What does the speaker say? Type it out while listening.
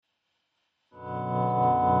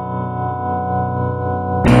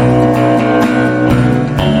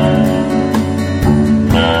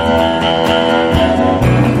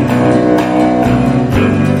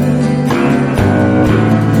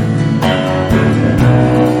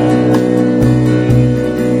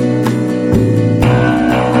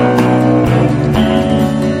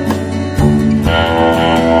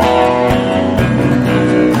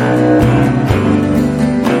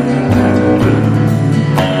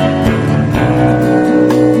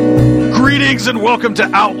and welcome to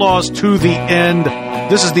Outlaws to the End.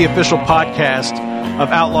 This is the official podcast of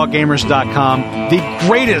OutlawGamers.com, the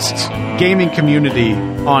greatest gaming community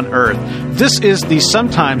on Earth. This is the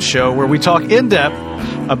Sometimes show where we talk in depth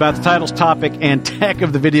about the titles, topic, and tech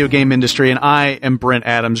of the video game industry, and I am Brent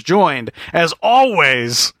Adams, joined, as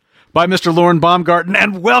always, by Mr. Lauren Baumgarten,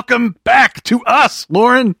 and welcome back to us,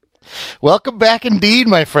 Lauren. Welcome back indeed,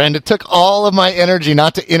 my friend. It took all of my energy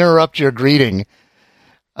not to interrupt your greeting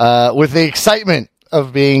with the excitement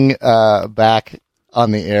of being back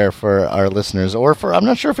on the air for our listeners, or for, I'm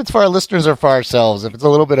not sure if it's for our listeners or for ourselves, if it's a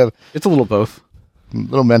little bit of... It's a little both. A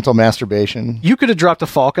little mental masturbation. You could have dropped a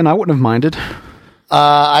falcon. I wouldn't have minded.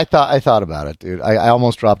 I thought about it, dude. I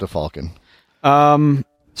almost dropped a falcon.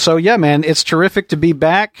 So yeah, man, it's terrific to be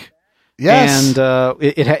back. Yes. And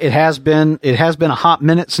it has been a hot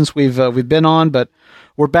minute since we've been on, but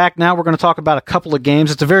we're back now. We're going to talk about a couple of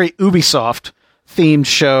games. It's a very Ubisoft themed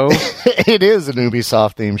show. It is an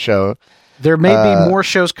Ubisoft themed show. There may be more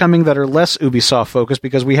shows coming that are less Ubisoft focused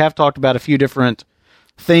because we have talked about a few different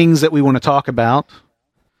things that we want to talk about.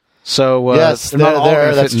 So yes, they're not all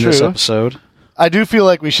going to fit in true. this episode. I do feel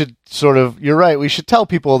like we should you're right, we should tell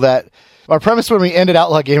people that our premise when we ended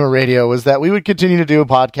Outlaw Gamer Radio was that we would continue to do a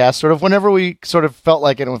podcast sort of whenever we sort of felt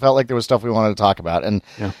like it and we felt like there was stuff we wanted to talk about, and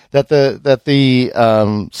that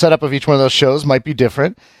the setup of each one of those shows might be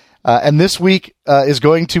different. And this week is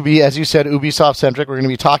going to be, as you said, Ubisoft-centric. We're going to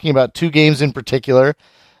be talking about two games in particular.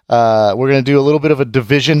 We're going to do a little bit of a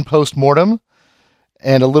Division post-mortem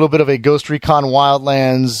and a little bit of a Ghost Recon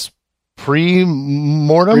Wildlands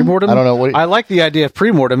pre-mortem? I don't know. I like the idea of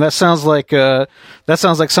pre-mortem. That sounds like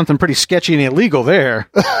something pretty sketchy and illegal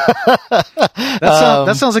there.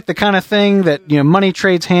 That sounds like the kind of thing that, money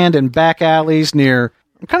trades hand in back alleys near...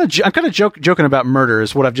 I'm kind of joking about murder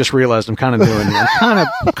is what I've just realized I'm kind of doing.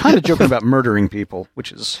 I'm kind of joking about murdering people,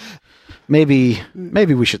 which is maybe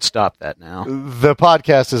we should stop that now. The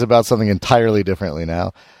podcast is about something entirely different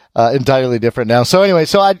now. So anyway,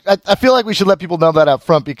 I feel like we should let people know that up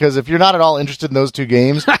front, because if you're not at all interested in those two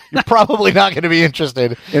games, you're probably not going to be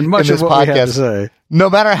interested in much in this of what podcast. We have to say.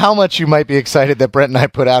 No matter how much you might be excited that Brent and I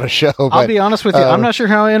put out a show. I'll be honest with you, I'm not sure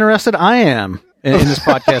how interested I am in this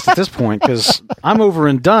podcast at this point, because I'm over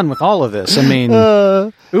and done with all of this. I mean,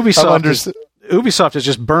 Ubisoft has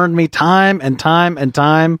just burned me time and time and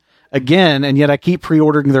time again, and yet I keep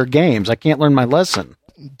pre-ordering their games. I can't learn my lesson.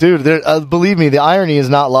 Dude, believe me, the irony is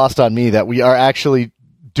not lost on me that we are actually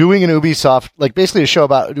doing an Ubisoft, like basically a show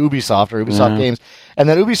about Ubisoft or Ubisoft games, and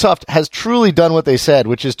that Ubisoft has truly done what they said,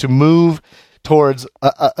 which is to move towards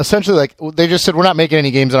essentially, like, they just said, we're not making any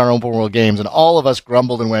games in our open world games, and all of us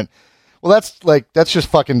grumbled and went, well, that's just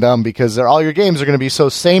fucking dumb, because all your games are going to be so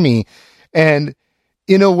samey, and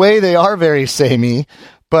in a way they are very samey,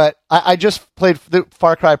 but I just played the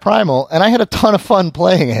Far Cry Primal, and I had a ton of fun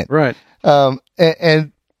playing it. Right.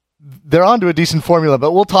 And they're onto a decent formula,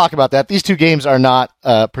 but we'll talk about that. These two games are not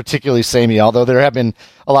particularly samey, although there have been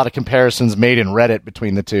a lot of comparisons made in Reddit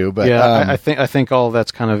between the two. But yeah, I think all of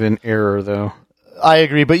that's kind of in error, though. I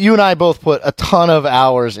agree, but you and I both put a ton of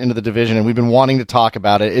hours into the Division, and we've been wanting to talk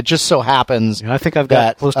about it. It just so happens. I think I've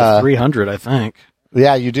got close to 300. I think.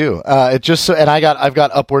 Yeah, you do. I've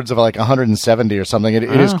got upwards of like 170 or something. It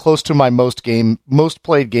is close to my most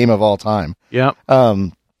played game of all time. Yeah.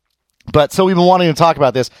 But so we've been wanting to talk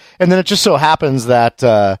about this, and then it just so happens that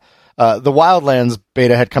the Wildlands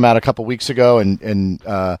beta had come out a couple weeks ago, and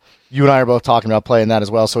you and I are both talking about playing that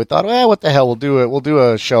as well. So we thought, well, what the hell, we'll do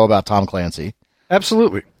a show about Tom Clancy.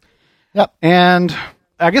 Absolutely. Yep. And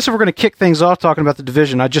I guess if we're going to kick things off talking about the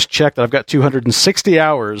Division, I just checked that I've got 260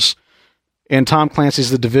 hours in Tom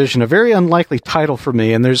Clancy's The Division, a very unlikely title for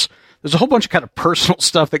me, and there's a whole bunch of kind of personal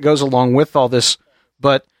stuff that goes along with all this,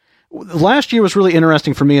 but last year was really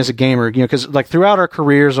interesting for me as a gamer, because like throughout our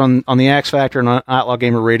careers on the Axe Factor and on Outlaw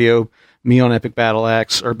Gamer Radio, me on Epic Battle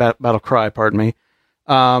Axe, or Battle Cry, pardon me,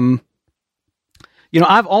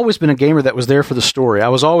 I've always been a gamer that was there for the story. I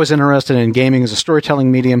was always interested in gaming as a storytelling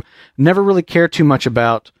medium, never really cared too much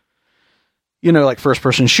about, like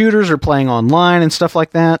first-person shooters or playing online and stuff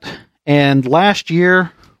like that. And last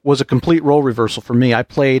year was a complete role reversal for me. I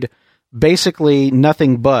played basically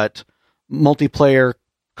nothing but multiplayer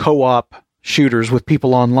co-op shooters with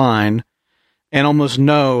people online, and almost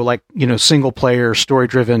no single player story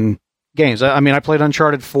driven games. I mean, I played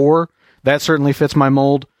Uncharted 4. That certainly fits my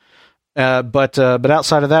mold. But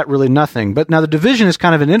outside of that, really nothing. But now The Division is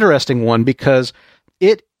kind of an interesting one because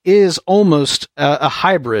it is almost a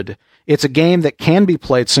hybrid. It's a game that can be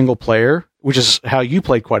played single player, which is how you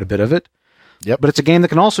played quite a bit of it. Yep. But it's a game that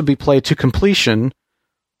can also be played to completion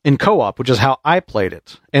in co-op, which is how I played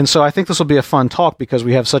it. And so I think this will be a fun talk because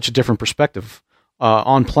we have such a different perspective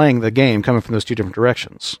on playing the game coming from those two different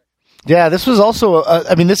directions. Yeah, this was also.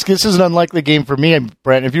 This is an unlikely game for me,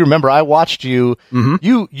 Brent. If you remember, I watched you.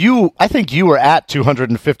 Mm-hmm. I think you were at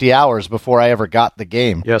 250 hours before I ever got the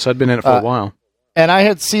game. Yes, I'd been in it for a while, and I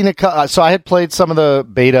had seen it. So I had played some of the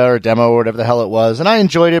beta or demo or whatever the hell it was, and I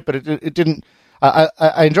enjoyed it, but it didn't.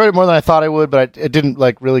 I enjoyed it more than I thought I would, but it didn't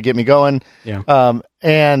really get me going. Yeah.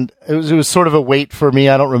 And it was sort of a wait for me.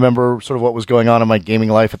 I don't remember sort of what was going on in my gaming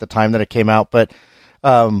life at the time that it came out, but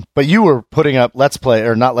you were putting up Let's Play,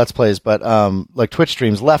 or not Let's Plays, but like Twitch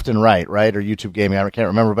streams left and right, or YouTube gaming. I can't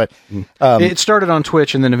remember, but it started on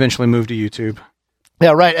Twitch and then eventually moved to YouTube.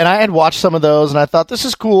 Yeah, right. And I had watched some of those, and I thought this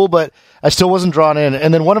is cool, but I still wasn't drawn in.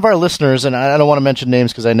 And then one of our listeners, and I don't want to mention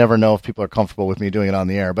names because I never know if people are comfortable with me doing it on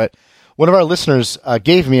the air, but one of our listeners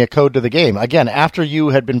gave me a code to the game. Again, after you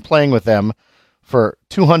had been playing with them for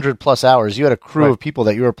 200 plus hours, you had a crew of people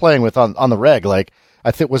that you were playing with on the reg. Like,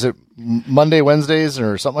 I think, was it Monday, Wednesdays,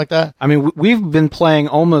 or something like that? I mean, we've been playing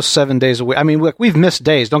almost 7 days a week. I mean, look, we've missed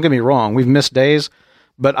days. Don't get me wrong. We've missed days,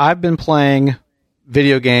 but I've been playing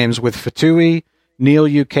video games with Fatui, Neil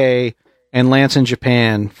UK, and Lance in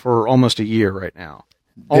Japan for almost a year right now.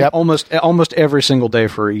 Yep. Almost every single day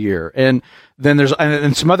for a year. And then there's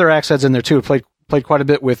and some other accents in there too. Played quite a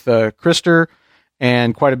bit with Krister,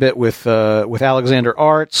 and quite a bit with Alexander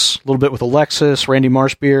Arts, a little bit with Alexis, Randy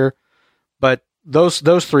Marshbeer. But those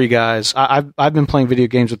three guys, I've been playing video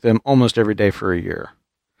games with them almost every day for a year.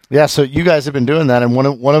 Yeah, so you guys have been doing that, and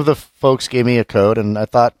one of the folks gave me a code, and I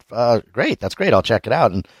thought, great, that's great, I'll check it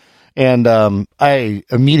out, and I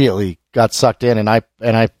immediately got sucked in, and I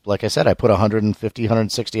like I said, I put 150,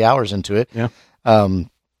 160 hours into it. Yeah.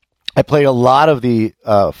 I played a lot of the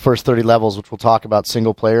first 30 levels, which we'll talk about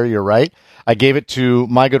single player. You're right. I gave it to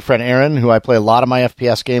my good friend Aaron, who I play a lot of my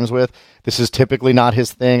FPS games with. This is typically not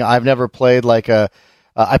his thing. I've never played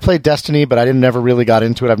I played Destiny, but I never really got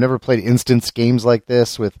into it. I've never played instance games like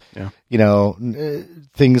this with,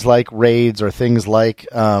 things like raids or things like...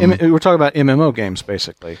 we're talking about MMO games,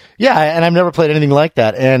 basically. Yeah, and I've never played anything like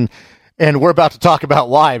that. And we're about to talk about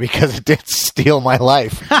why, because it did steal my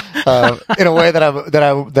life in a way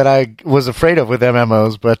that I was afraid of with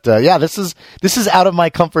MMOs. But this is out of my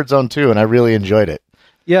comfort zone too, and I really enjoyed it.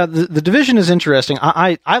 Yeah, the Division is interesting.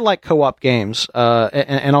 I like co-op games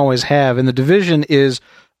and always have, and the Division is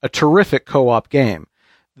a terrific co-op game.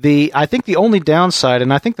 I think the only downside,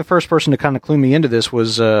 and I think the first person to kind of clue me into this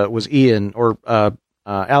was Ian or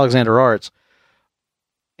Alexander Arts,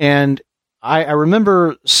 and I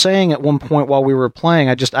remember saying at one point while we were playing,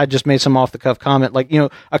 I just made some off the cuff comment, like,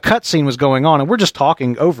 a cutscene was going on and we're just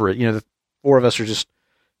talking over it. The four of us are just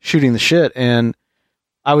shooting the shit, and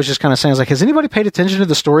I was just kind of saying, I was like, has anybody paid attention to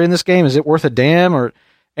the story in this game? Is it worth a damn?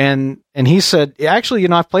 And he said, actually,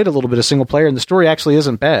 I've played a little bit of single player and the story actually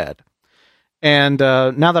isn't bad. And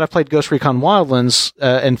now that I've played Ghost Recon Wildlands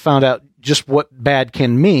and found out just what bad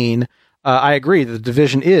can mean, I agree that the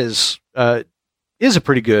Division is a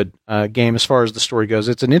pretty good game as far as the story goes.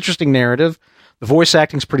 It's an interesting narrative. The voice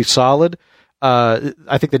acting's pretty solid.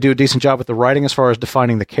 I think they do a decent job with the writing as far as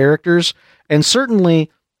defining the characters. And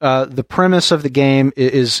certainly the premise of the game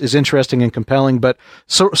is interesting and compelling, but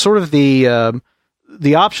sort of the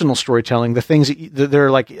optional storytelling, the things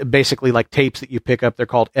they're like basically like tapes that you pick up. They're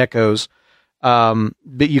called echoes.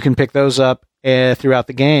 But you can pick those up throughout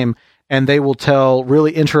the game, and they will tell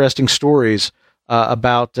really interesting stories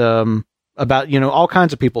about all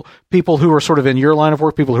kinds of people who are sort of in your line of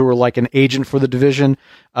work, people who are like an agent for the Division,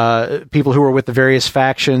 people who are with the various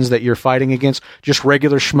factions that you're fighting against, just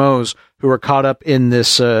regular schmoes who are caught up in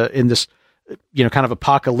this kind of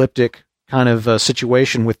apocalyptic kind of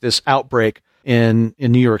situation with this outbreak in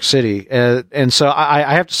New York City. And so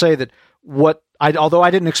I have to say that although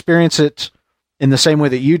I didn't experience it in the same way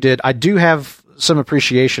that you did, I do have some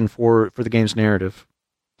appreciation for the game's narrative.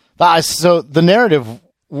 So the narrative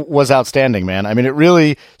was outstanding, man. I mean, it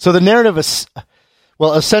really... So the narrative is...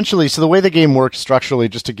 Well, essentially, so the way the game works structurally,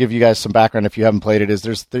 just to give you guys some background if you haven't played it, is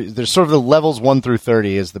there's sort of the levels 1 through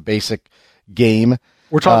 30 is the basic game.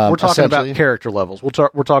 We're talking about character levels. We're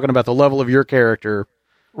talking about the level of your character.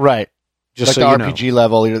 Right. Just like so the RPG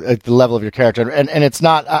level, the level of your character. And it's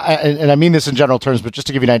not... and I mean this in general terms, but just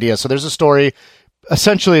to give you an idea. So there's a story.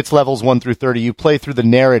 Essentially, it's levels 1 through 30. You play through the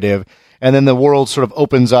narrative, and then the world sort of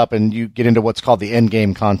opens up, and you get into what's called the end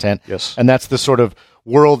game content. Yes. And that's the sort of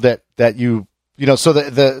world that you so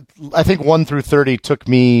the I think 1 through 30 took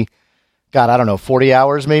me, God, I don't know, 40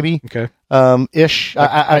 hours maybe. Okay. Ish.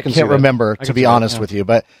 I can't remember, to be honest with you,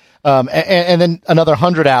 but And then another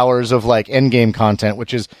 100 hours of like end game content,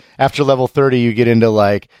 which is after level 30, you get into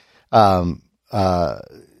like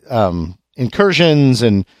incursions,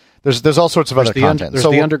 and there's all sorts of other content. There's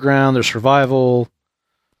the underground, there's survival.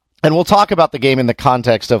 And we'll talk about the game in the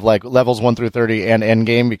context of like levels 1 through 30 and end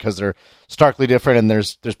game, because they're starkly different, and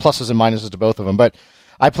there's pluses and minuses to both of them. But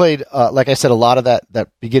I played, like I said, a lot of that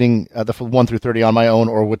beginning, the 1 through 30 on my own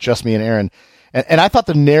or with just me and Aaron. And I thought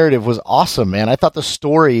the narrative was awesome, man. I thought the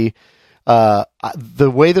story,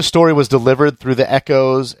 the way the story was delivered through the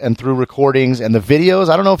echoes and through recordings and the videos.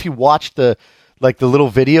 I don't know if you watched the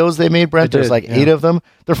little videos they made, Brent. There's like 8 of them.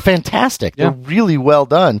 They're fantastic. Yeah. They're really well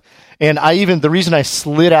done. And the reason I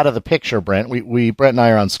slid out of the picture, Brent, Brent and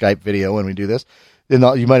I are on Skype video when we do this, and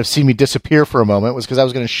you might have seen me disappear for a moment, was because I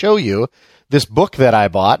was going to show you this book that I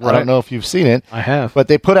bought. Right. I don't know if you've seen it. I have. But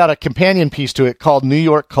they put out a companion piece to it called New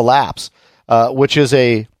York Collapse, which is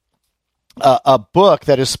a book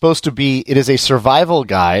that is supposed to be, it is a survival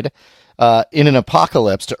guide in an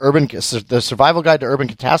apocalypse the survival guide to urban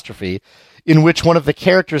catastrophe, in which one of the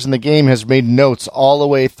characters in the game has made notes all the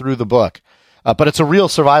way through the book. But it's a real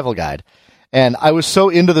survival guide. And I was so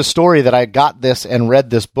into the story that I got this and read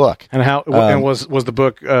this book. And and was the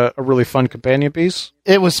book a really fun companion piece?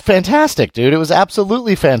 It was fantastic, dude. It was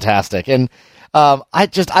absolutely fantastic. And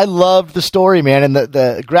I loved the story, man, and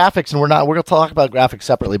the graphics, and we're going to talk about graphics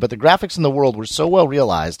separately, but the graphics in the world were so well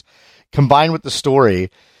realized, combined with the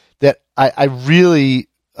story, that I really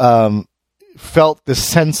felt this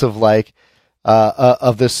sense of like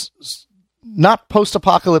of this, not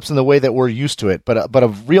post-apocalypse in the way that we're used to it, but a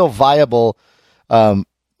real viable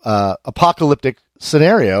apocalyptic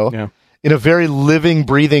scenario in a very living,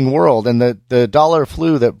 breathing world. And the dollar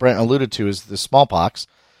flu that Brent alluded to is the smallpox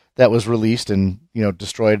that was released and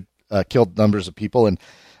destroyed, killed numbers of people. And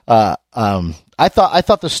I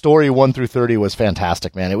thought the story 1 through 30 was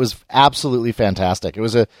fantastic, man. It was absolutely fantastic. It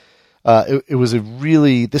was this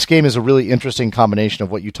game is a really interesting combination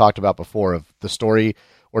of what you talked about before, of the story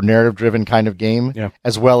or narrative driven kind of game,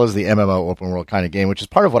 as well as the MMO open world kind of game, which is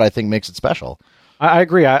part of what I think makes it special. I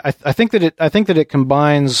agree. I think that it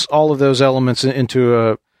combines all of those elements into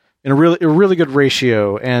a really good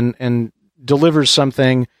ratio and delivers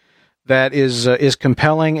something that is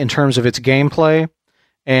compelling in terms of its gameplay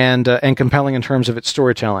and compelling in terms of its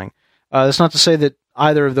storytelling. That's not to say that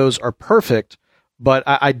either of those are perfect, but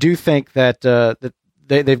I do think that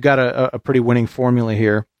they've got a pretty winning formula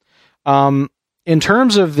here. In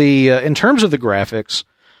terms of the graphics,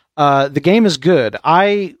 the game is good.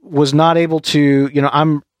 I was not able to,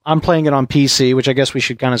 I'm playing it on PC, which I guess we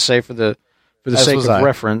should kind of say for the sake of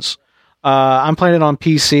reference. I'm playing it on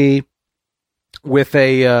PC with an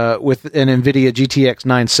NVIDIA GTX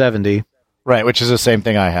 970. Right, which is the same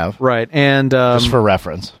thing I have. Right, and just for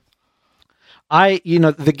reference.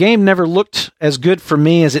 The game never looked as good for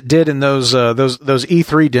me as it did in those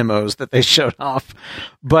E3 demos that they showed off,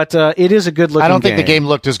 but it is a good looking game. I don't think the game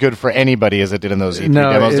looked as good for anybody as it did in those E3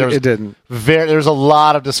 demos. No, it didn't. There's a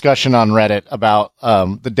lot of discussion on Reddit about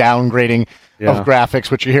the downgrading of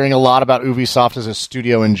graphics, which you're hearing a lot about Ubisoft as a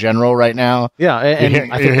studio in general right now. Yeah, and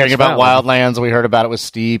you're hearing about Wildlands. We heard about it with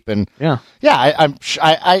Steep, and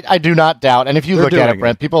I do not doubt. And if you look at it,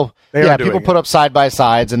 Brent, people put up side by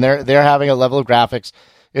sides, and they're having a level of graphics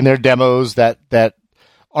in their demos that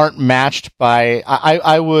aren't matched by.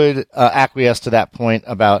 I would acquiesce to that point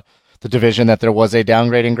about the Division, that there was a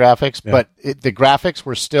downgrading graphics, but the graphics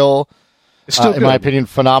were still in my opinion,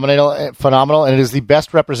 phenomenal, and it is the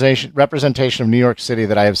best representation of New York City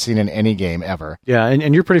that I have seen in any game ever. Yeah,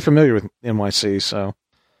 and you're pretty familiar with NYC, so.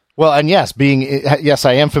 Well, and yes,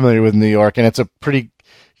 I am familiar with New York, and it's a pretty.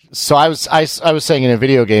 So I was saying in a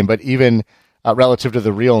video game, but even relative to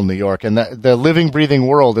the real New York, and the living, breathing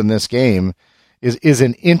world in this game is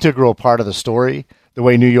an integral part of the story. The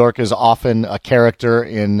way New York is often a character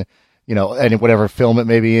in. And whatever film it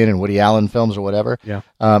may be in Woody Allen films or whatever. Yeah.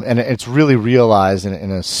 And it's really realized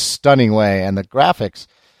in a stunning way. And the graphics,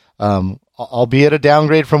 albeit a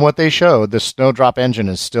downgrade from what they showed, the Snowdrop engine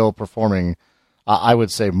is still performing, I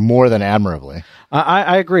would say, more than admirably.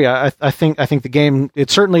 I agree. I think the game,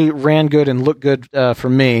 it certainly ran good and looked good for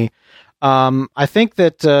me. I think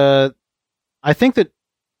that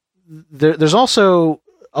there's also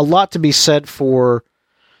a lot to be said for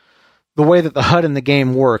the way that the HUD in the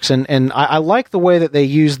game works, and I like the way that they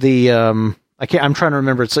use the I'm trying to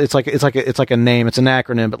remember. It's like a name. It's an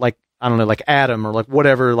acronym, but like I don't know, like Atom or like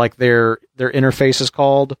whatever. Like their interface is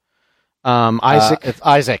called. Isaac. It's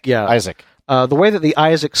Isaac. Yeah, Isaac. The way that the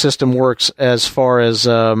Isaac system works, as far as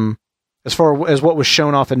what was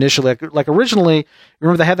shown off initially, like originally,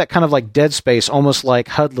 remember they had that kind of like Dead Space, almost like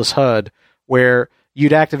HUDless HUD, where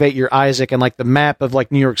you'd activate your Isaac, and like the map of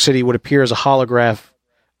like New York City would appear as a holograph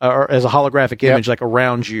or as a holographic image, like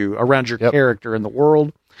around you, around your character in the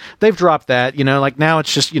world. They've dropped that, like now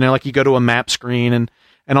it's just, like you go to a map screen and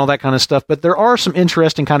all that kind of stuff. But there are some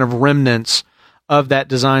interesting kind of remnants of that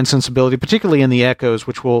design sensibility, particularly in the Echoes,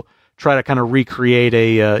 which will try to kind of recreate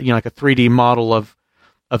a, like a 3D model of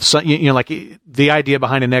some, like the idea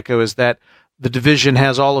behind an Echo is that the Division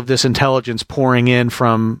has all of this intelligence pouring in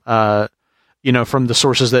from, from the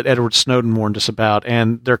sources that Edward Snowden warned us about,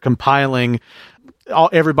 and they're compiling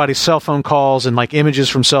everybody's cell phone calls and like images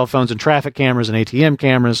from cell phones and traffic cameras and ATM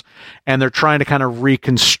cameras, and they're trying to kind of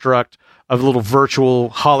reconstruct a little virtual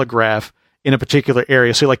holograph in a particular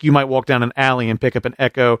area. So like you might walk down an alley and pick up an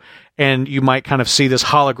Echo, and you might kind of see this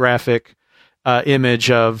holographic image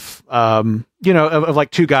of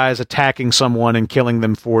like two guys attacking someone and killing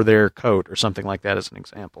them for their coat or something like that, as an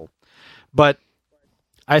example. But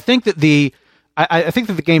I think that I think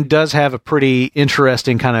that the game does have a pretty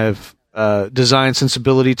interesting kind of design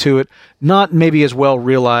sensibility to it. Not maybe as well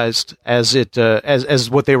realized as it as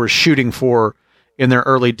what they were shooting for in their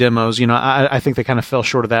early demos. I think they kind of fell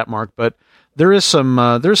short of that mark. But there's some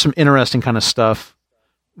interesting kind of stuff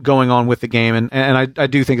going on with the game, and I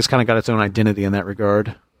do think it's kind of got its own identity in that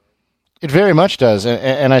regard. It very much does,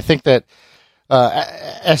 and I think that,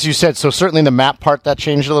 as you said, so certainly the map part that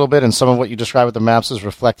changed a little bit, and some of what you described with the maps is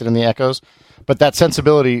reflected in the Echoes, but that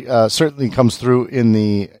sensibility certainly comes through in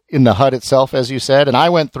the HUD itself, as you said. And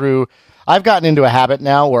I've gotten into a habit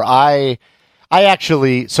now where I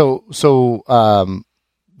actually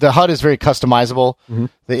the HUD is very customizable. Mm-hmm.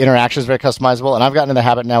 The interaction is very customizable. And I've gotten in the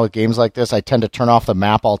habit now with games like this, I tend to turn off the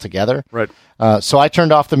map altogether. Right. So I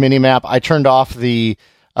turned off the mini-map. I turned off the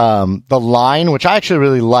line, which I actually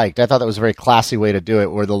really liked. I thought that was a very classy way to do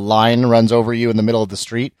it, where the line runs over you in the middle of the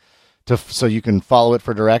street so you can follow it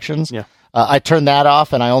for directions. Yeah. I turned that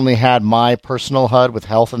off, and I only had my personal HUD with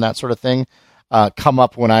health and that sort of thing come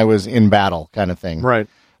up when I was in battle, kind of thing. Right.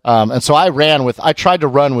 And so I tried to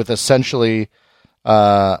run with essentially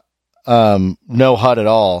no HUD at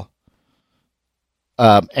all.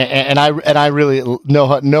 And I really no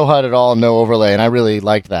HUD at all, no overlay, and I really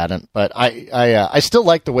liked that. But I still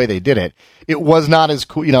liked the way they did it. It was not as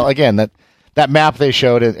cool, again, that map they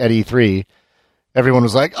showed at E3. Everyone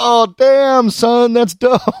was like, "Oh, damn, son, that's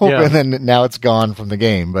dope!" Yeah. And then now it's gone from the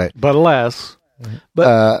game. But alas,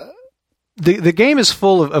 the game is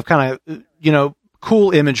full of kind of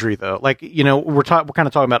cool imagery, though. Like we're kind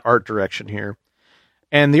of talking about art direction here,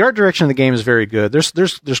 and the art direction of the game is very good.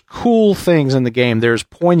 There's cool things in the game. There's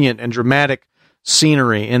poignant and dramatic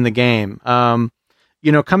scenery in the game.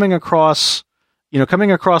 Coming across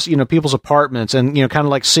people's apartments and kind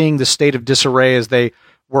of like seeing the state of disarray as they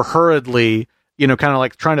were hurriedly. Kind of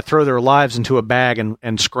like trying to throw their lives into a bag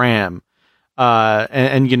and scram.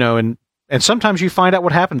 And sometimes you find out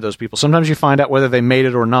what happened to those people. Sometimes you find out whether they made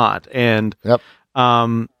it or not. And yep.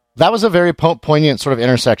 That was a very poignant sort of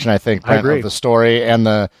intersection, I think, Brent, of the story and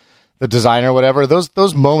the design or whatever.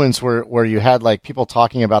 Those moments where you had like people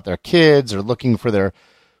talking about their kids or looking for their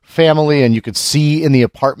family, and you could see in the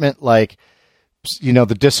apartment like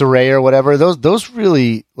the disarray or whatever, those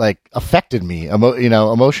really like affected me,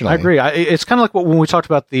 emotionally. I agree. It's kind of like when we talked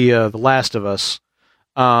about the Last of Us.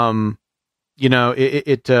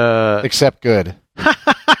 Except good.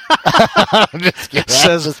 I'm just kidding.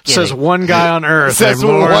 Says one guy on Earth. Says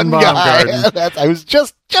one guy. I was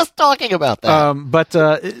just talking about that. But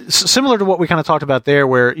similar to what we kind of talked about there,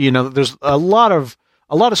 where there's a lot of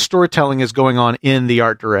storytelling is going on in the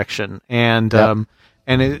art direction, and yep.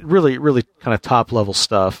 And it really, really kind of top level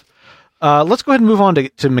stuff. Let's go ahead and move on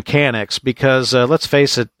to mechanics, because let's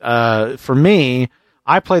face it, for me,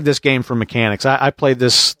 I played this game for mechanics. I played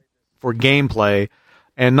this for gameplay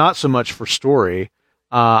and not so much for story.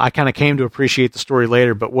 I kind of came to appreciate the story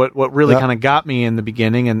later, but what really kind of got me in the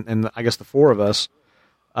beginning, and I guess the four of us,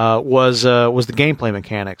 was the gameplay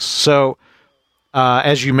mechanics. So,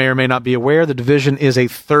 as you may or may not be aware, The Division is a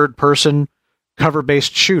third-person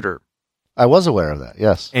cover-based shooter. I was aware of that,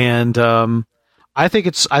 yes. And I think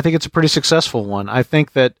it's a pretty successful one. I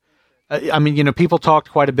think that people talked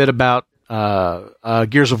quite a bit about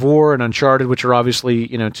Gears of War and Uncharted, which are obviously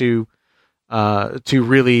two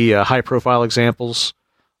really high profile examples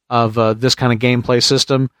of this kind of gameplay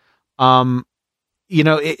system.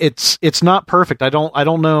 It's not perfect. I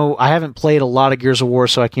don't know. I haven't played a lot of Gears of War,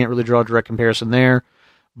 so I can't really draw a direct comparison there.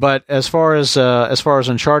 But as far as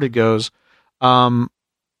Uncharted goes,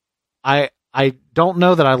 I don't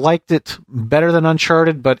know that I liked it better than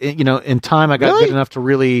Uncharted, but in time I got good enough to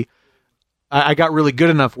really I got really good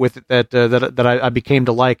enough with it that I became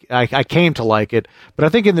to like. I came to like it. But I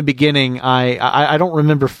think in the beginning, I don't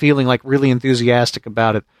remember feeling like really enthusiastic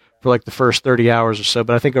about it for like the first 30 hours or so.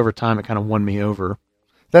 But I think over time, it kind of won me over.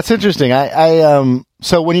 That's interesting.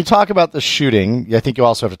 So when you talk about the shooting, I think you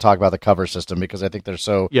also have to talk about the cover system because I think they're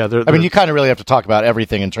so. Yeah, I mean, you kind of really have to talk about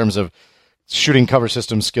everything in terms of shooting, cover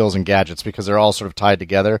system, skills, and gadgets because they're all sort of tied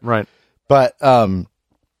together. Right. But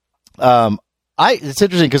it's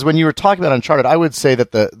interesting because when you were talking about Uncharted, I would say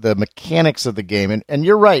that the mechanics of the game, and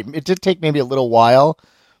you're right, it did take maybe a little while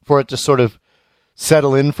for it to sort of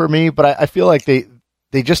settle in for me, but I feel like they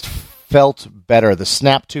just felt better. The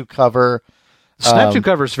Snap 2 cover. Snap 2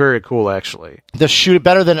 cover is very cool, actually. The shoot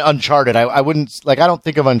better than Uncharted. I wouldn't I don't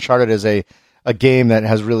think of Uncharted as a game that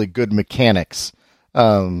has really good mechanics.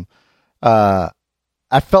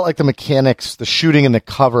 I felt like the mechanics, the shooting and the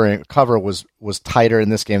cover was tighter in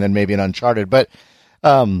this game than maybe in Uncharted. But,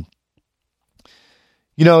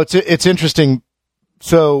 it's interesting.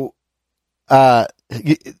 So, Brett,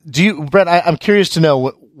 I'm curious to know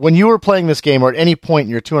when you were playing this game or at any point in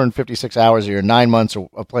your 256 hours or your 9 months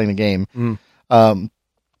of playing the game,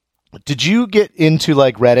 did you get into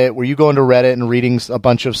like Reddit? Were you going to Reddit and reading a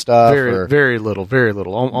bunch of stuff? Very little.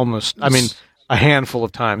 Almost, I mean, a handful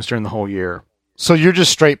of times during the whole year. So you're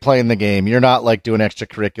just straight playing the game. You're not like doing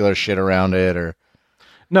extracurricular shit around it, or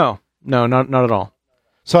no, not at all.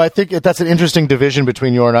 So I think that's an interesting division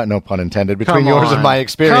between no pun intended, between yours and my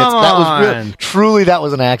experience. That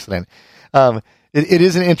was an accident. It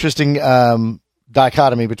is an interesting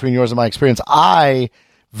dichotomy between yours and my experience. I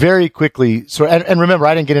very quickly and remember,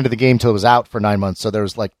 I didn't get into the game till it was out for 9 months. So there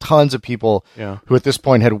was like tons of people who at this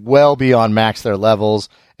point had well beyond max their levels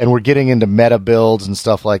and were getting into meta builds and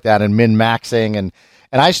stuff like that and min-maxing. And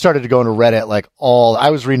I started to go into Reddit I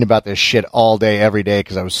was reading about this shit all day, every day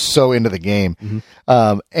because I was so into the game.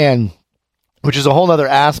 Mm-hmm. And which is a whole other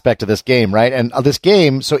aspect of this game, right? And this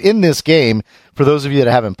game, so in this game, for those of you that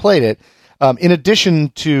haven't played it, in addition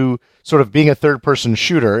to sort of being a third-person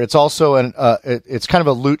shooter, it's also it's kind of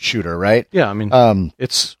a loot shooter, right? Yeah, I mean,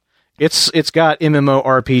 it's got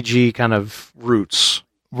MMORPG kind of roots,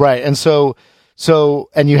 right? And so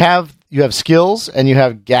and you have skills and you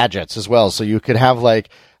have gadgets as well. So you could have like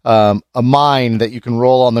a mine that you can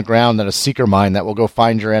roll on the ground, that a seeker mine that will go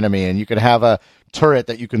find your enemy, and you could have a turret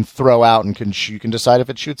that you can throw out and you can decide if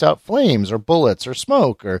it shoots out flames or bullets or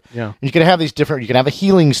smoke and you can have these different. You can have a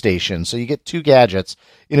healing station, so you get 2 gadgets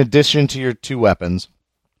in addition to your 2 weapons.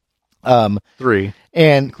 3,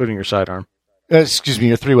 and including your sidearm. Your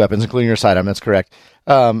 3 weapons, including your sidearm. That's correct.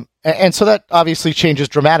 And so that obviously changes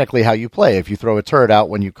dramatically how you play. If you throw a turret out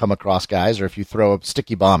when you come across guys, or if you throw a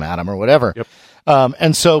sticky bomb at them, or whatever. Yep.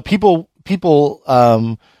 And so people,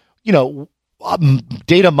 data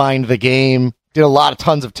mined the game, did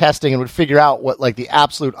tons of testing, and would figure out what like the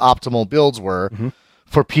absolute optimal builds were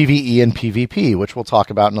for PvE and PvP, which we'll talk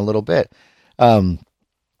about in a little bit.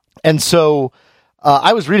 And so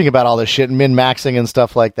I was reading about all this shit and min-maxing and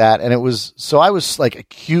stuff like that, and I was like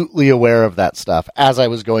acutely aware of that stuff as I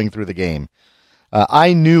was going through the game.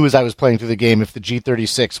 I knew as I was playing through the game if the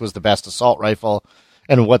G36 was the best assault rifle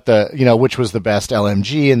and what which was the best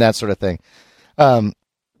LMG and that sort of thing. That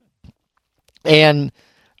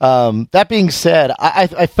being said,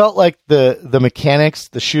 I felt like the mechanics,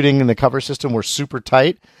 the shooting and the cover system were super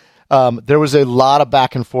tight. There was a lot of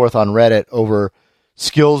back and forth on Reddit over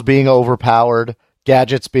skills being overpowered,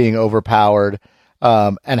 gadgets being overpowered,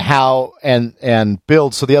 and how and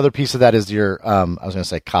builds. So the other piece of that is your I was going to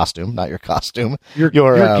say costume, not your costume, your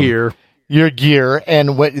gear. Your gear,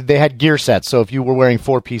 and they had gear sets. So if you were wearing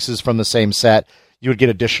 4 pieces from the same set, you would get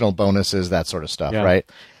additional bonuses, that sort of stuff, right?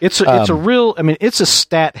 It's a real, I mean, it's a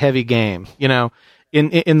stat heavy game,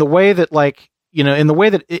 in the way that in the way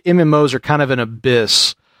that MMOs are kind of an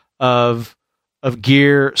abyss of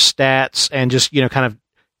gear, stats, and just, kind of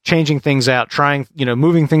changing things out, trying,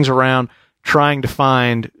 moving things around, trying to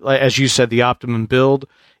find, as you said, the optimum build.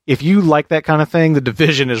 If you like that kind of thing, the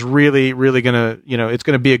Division is really, really going to, it's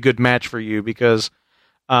going to be a good match for you because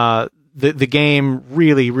the game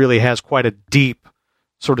really, really has quite a deep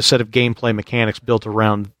sort of set of gameplay mechanics built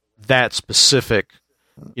around that specific,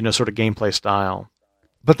 sort of gameplay style.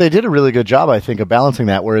 But they did a really good job, I think, of balancing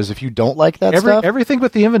that. Whereas if you don't like that stuff, everything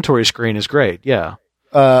with the invery screen is great. Yeah,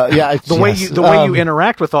 the way you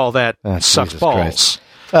interact with all that sucks balls.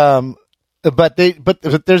 But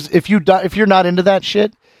there's if you're not into that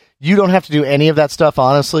shit, you don't have to do any of that stuff.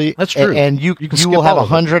 Honestly, that's true. And you will have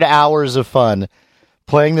 100 hours of fun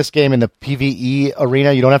playing this game in the PvE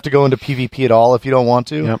arena. You don't have to go into PvP at all if you don't want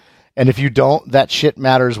to. Yep. And if you don't, that shit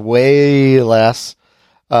matters way less.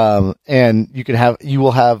 And you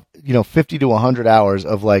will have 50 to 100 hours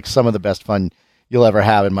of like some of the best fun you'll ever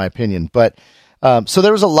have, in my opinion. But so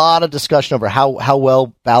there was a lot of discussion over how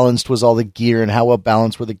well balanced was all the gear and how well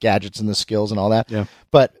balanced were the gadgets and the skills and all that. Yeah.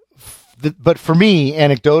 But for me,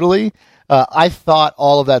 anecdotally, I thought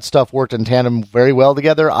all of that stuff worked in tandem very well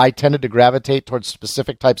together. I tended to gravitate towards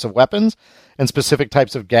specific types of weapons and specific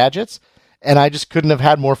types of gadgets, and I just couldn't have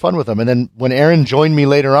had more fun with them. And then when Aaron joined me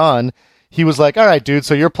later on, he was like, "All right, dude,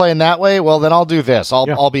 so you're playing that way? Well, then I'll do this.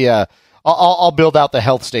 I'll build out the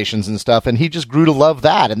health stations and stuff." And he just grew to love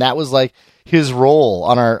that, and that was like his role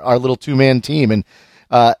on our little 2-man team.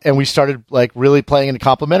 And we started like really playing in a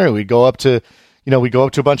complementary. We'd go up to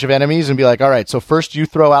a bunch of enemies and be like, "All right, so first you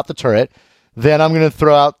throw out the turret, then I'm going to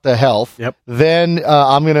throw out the health, then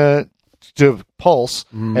I'm going to do pulse,"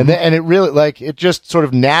 and it really like it just sort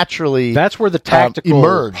of naturally. That's where the tactical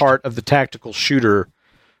emerged. part of the tactical shooter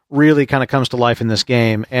really kind of comes to life in this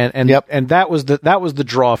game, and that was the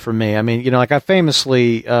draw for me. I mean, like I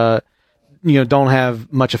famously, don't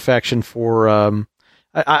have much affection for.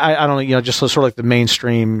 I don't just sort of like the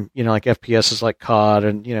mainstream, like FPSs like COD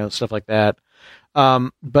and stuff like that.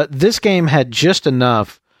 But this game had just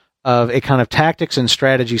enough of a kind of tactics and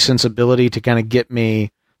strategy sensibility to kind of get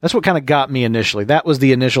me. That's what kind of got me initially. That was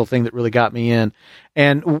the initial thing that really got me in.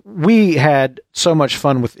 And we had so much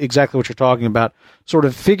fun with exactly what you're talking about, sort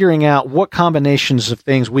of figuring out what combinations of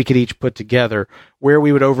things we could each put together, where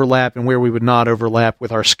we would overlap and where we would not overlap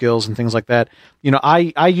with our skills and things like that.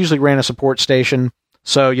 I usually ran a support station.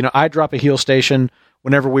 So, I'd drop a heal station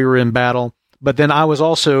whenever we were in battle. But then I was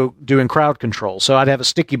also doing crowd control. So I'd have a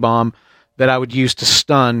sticky bomb that I would use to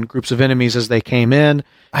stun groups of enemies as they came in.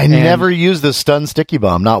 I never used the stun sticky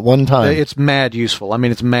bomb, not one time. It's mad useful. I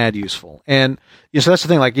mean, it's mad useful. And so that's the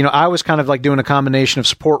thing. Like, I was kind of like doing a combination of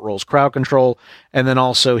support roles, crowd control, and then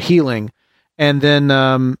also healing. And then,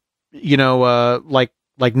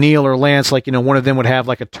 like Neil or Lance, like, one of them would have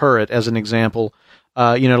like a turret as an example,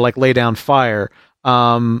 like lay down fire.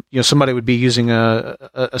 Somebody would be using a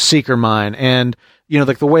seeker mine, and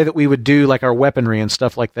like the way that we would do like our weaponry and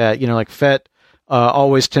stuff like that. Like Fett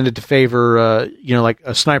always tended to favor like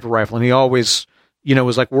a sniper rifle, and he always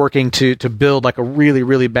was like working to build like a really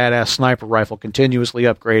really badass sniper rifle, continuously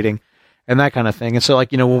upgrading and that kind of thing. And so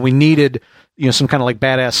like when we needed some kind of like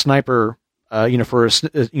badass sniper for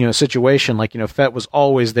a situation, like Fett was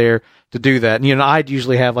always there to do that. And I'd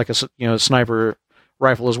usually have like a sniper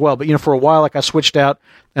rifle as well, but for a while, like I switched out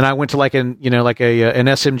and I went to like an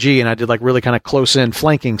SMG, and I did like really kind of close in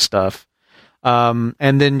flanking stuff. And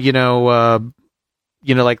then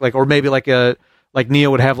or maybe like Neo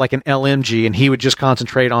would have like an LMG, and he would just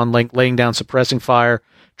concentrate on like laying down suppressing fire,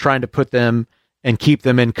 trying to put them and keep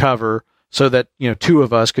them in cover so that two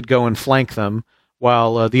of us could go and flank them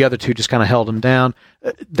while the other two just kind of held them down.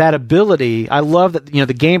 That ability, I love that. The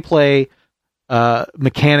gameplay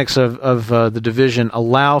mechanics of the Division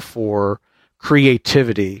allow for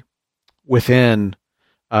creativity within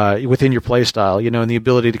your playstyle, and the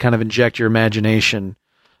ability to kind of inject your imagination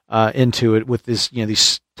into it with this,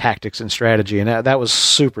 these tactics and strategy, and that was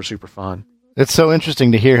super super fun. It's so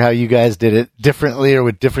interesting to hear how you guys did it differently or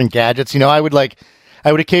with different gadgets. I would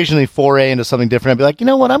occasionally foray into something different. I'd be like, you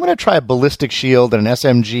know what, I'm going to try a ballistic shield and an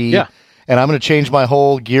SMG, and I'm going to change my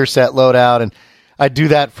whole gear set loadout, and I'd do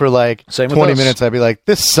that for like 20 minutes. I'd be like,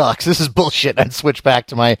 this sucks. This is bullshit. I'd switch back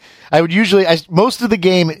to most of the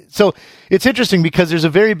game. So it's interesting because there's a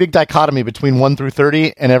very big dichotomy between 1 through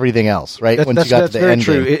 30 and everything else, right? That's very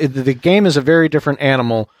true. The game is a very different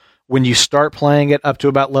animal when you start playing it up to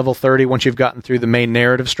about level 30, once you've gotten through the main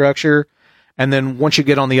narrative structure. And then once you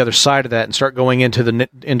get on the other side of that and start going into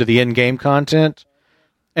the in-game content.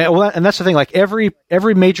 And that's the thing, like every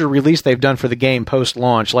major release they've done for the game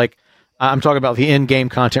post-launch, like, I'm talking about the in-game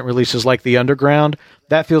content releases like the Underground.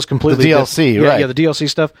 That feels completely the DLC, right? Yeah, the DLC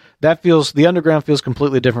stuff. The Underground feels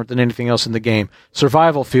completely different than anything else in the game.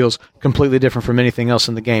 Survival feels completely different from anything else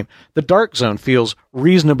in the game. The Dark Zone feels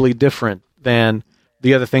reasonably different than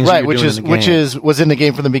the other things that you're doing in the game. Was in the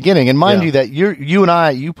game from the beginning. And mind you that you and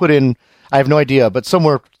I put in, I have no idea, but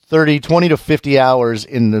somewhere 20 to 50 hours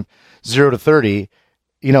in the 0 to 30.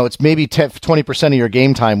 It's maybe 20% of your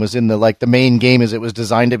game time was in the main game as it was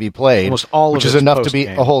designed to be played. Almost all of which is enough to be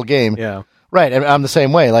a whole game. Yeah. Right. And I'm the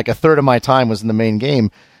same way. Like a third of my time was in the main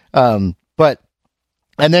game. But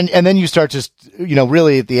then you start to,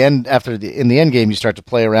 really at the end, in the end game, you start to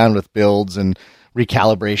play around with builds and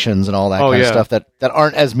recalibrations and all that kind of stuff that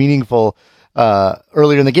aren't as meaningful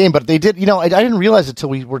earlier in the game. But they did, I didn't realize it until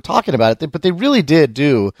we were talking about it, but they really did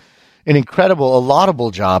do an incredible, a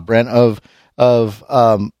laudable job, Brent, of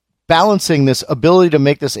balancing this ability to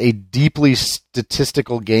make this a deeply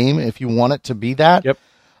statistical game, if you want it to be that,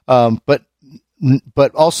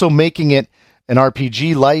 but also making it an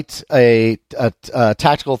RPG light, a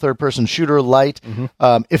tactical third-person shooter light.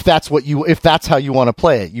 If that's how you want to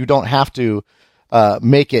play it, you don't have to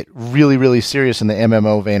make it really, really serious in the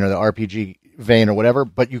MMO vein or the RPG vein or whatever.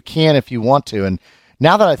 But you can if you want to. And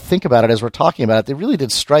now that I think about it, as we're talking about it, they really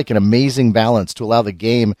did strike an amazing balance to allow the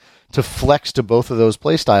game to flex to both of those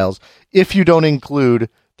play styles. If you don't include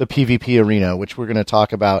the PvP arena, which we're going to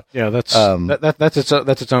talk about, that's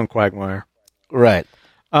its own quagmire, right?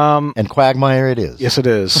 And quagmire it is. Yes, it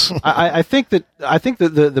is. I think that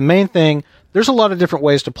the main thing, there's a lot of different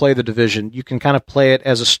ways to play the Division. You can kind of play it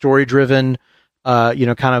as a story driven, kind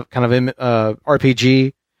of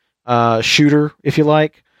RPG shooter, if you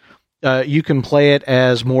like. You can play it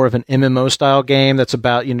as more of an MMO style game that's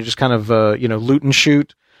about just kind of loot and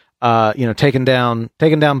shoot, taking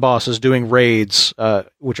down bosses, doing raids,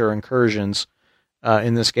 which are incursions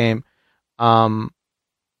in this game.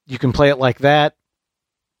 You can play it like that.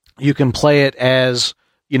 You can play it as,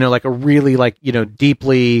 like a really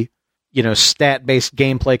deeply, stat-based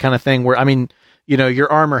gameplay kind of thing where,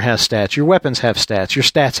 your armor has stats, your weapons have stats, your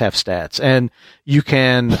stats have stats, and you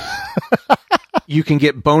can you can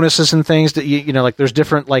get bonuses and things that there's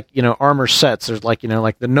different armor sets. There's like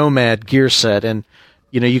the Nomad gear set, and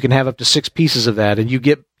you can have up to 6 pieces of that, and you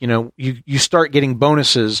get you start getting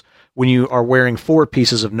bonuses when you are wearing 4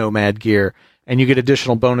 pieces of Nomad gear. And you get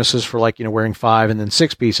additional bonuses for wearing 5 and then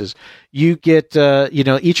 6 pieces. You get,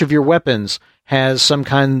 each of your weapons has some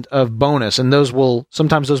kind of bonus, and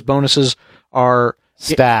sometimes those bonuses are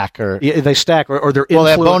stack or they stack or they're they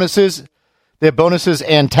have bonuses. They have bonuses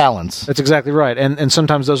and talents. That's exactly right. And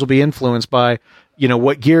sometimes those will be influenced by,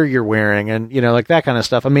 what gear you're wearing and, that kind of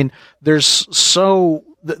stuff. I mean, there's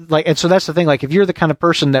and so that's the thing. Like if you're the kind of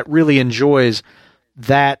person that really enjoys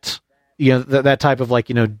that, that type of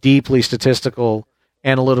deeply statistical,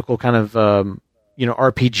 analytical kind of,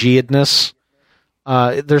 RPG-edness.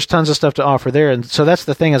 There's tons of stuff to offer there. And so that's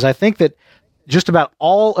the thing is I think that just about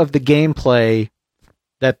all of the gameplay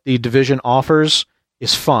that the Division offers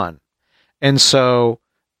is fun. And so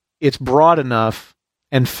it's broad enough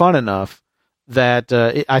and fun enough that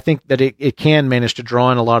I think that it can manage to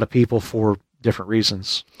draw in a lot of people for different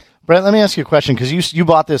reasons. Brent, let me ask you a question because you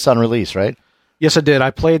bought this on release, right? Yes, I did. I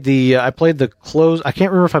played the closed. I can't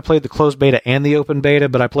remember if I played the closed beta and the open beta,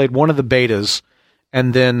 but I played one of the betas,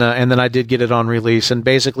 and then I did get it on release, and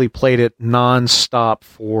basically played it nonstop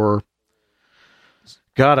for.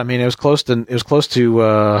 God, I mean, it was close to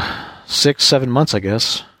 6-7 months, I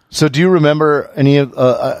guess. So, do you remember any of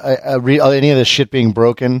the shit being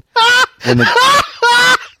broken in the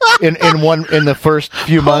first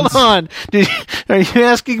few months? Hold on. Are you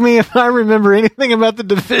asking me if I remember anything about the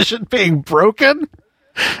Division being broken?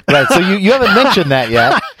 Right. So you haven't mentioned that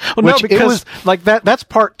yet. Well, no, because that's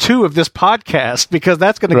part 2 of this podcast because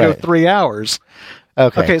that's going to go 3 hours.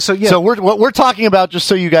 Okay. So yeah. So what we're talking about, just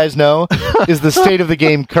so you guys know, is the state of the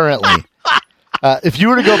game currently. If you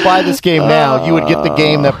were to go buy this game now, you would get the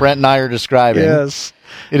game that Brent and I are describing. Yes.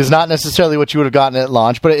 It is not necessarily what you would have gotten at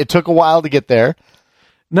launch, but it took a while to get there.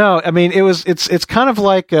 No, I mean it's kind of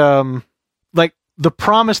like the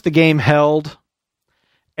promise the game held,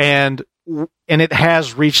 and it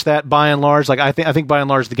has reached that by and large. Like I think by and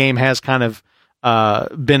large the game has kind of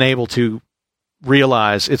been able to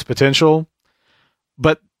realize its potential.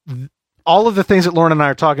 But all of the things that Lauren and I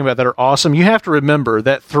are talking about that are awesome, you have to remember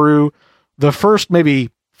that through the first maybe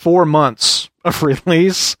 4 months of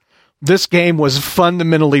release, this game was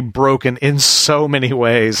fundamentally broken in so many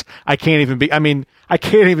ways. I can't even begin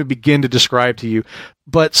to describe to you.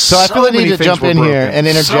 But so I feel I need to jump in here and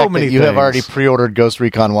interject that you have already pre-ordered Ghost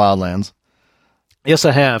Recon Wildlands. Yes,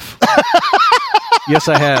 I have. Yes,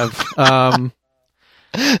 I have.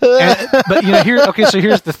 But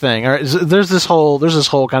here's the thing. All right, there's this whole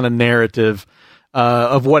kind of narrative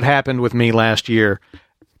of what happened with me last year,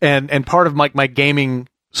 and part of my gaming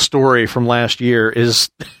story from last year is.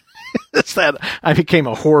 It's that I became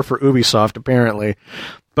a whore for Ubisoft, apparently.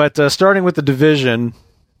 But starting with the Division,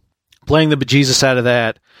 playing the bejesus out of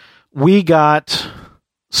that, we got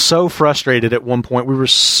so frustrated at one point. We were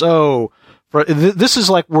so... This is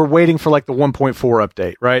like we're waiting for the 1.4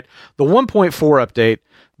 update, right? The 1.4 update,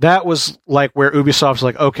 that was like where Ubisoft's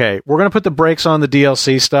like, okay, we're going to put the brakes on the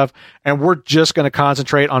DLC stuff, and we're just going to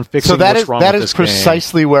concentrate on fixing what's wrong with this game. That is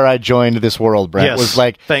precisely where I joined this world, Brett. Yes, was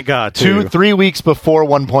like thank God, 2-3 weeks before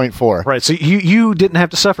 1.4. Right, so you didn't have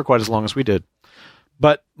to suffer quite as long as we did.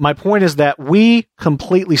 But my point is that we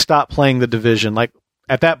completely stopped playing the Division. Like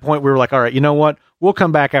at that point, we were like, all right, you know what? We'll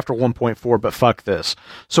come back after 1.4, but fuck this.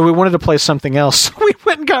 So we wanted to play something else. We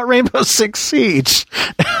went and got Rainbow Six Siege,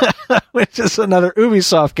 which is another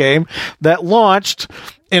Ubisoft game that launched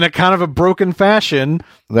in a kind of a broken fashion.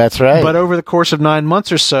 That's right. But over the course of 9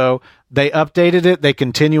 months or so, they updated it, they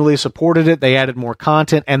continually supported it, they added more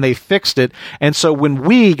content, and they fixed it. And so when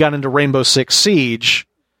we got into Rainbow Six Siege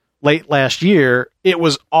late last year, it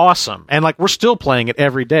was awesome. And like, we're still playing it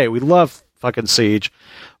every day. We love fucking Siege.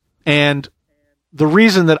 And the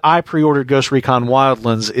reason that I pre-ordered Ghost Recon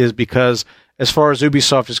Wildlands is because, as far as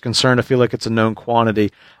Ubisoft is concerned, I feel like it's a known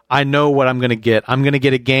quantity. I know what I'm going to get. I'm going to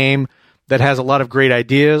get a game that has a lot of great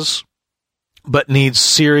ideas, but needs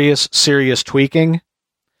serious tweaking.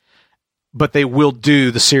 But they will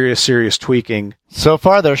do the serious tweaking. So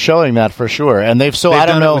far, they're showing that for sure, and I don't know.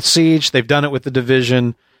 Done it with Siege. They've done it with the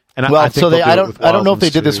Division. And well, I think I don't know if they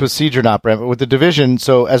did this with Siege or not, Brent. But with the Division,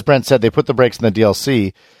 so as Brent said, they put the brakes in the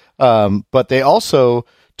DLC. But they also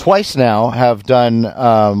twice now have done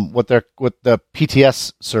with the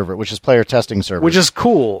PTS server, which is player testing server, which is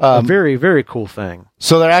cool. A very, very cool thing.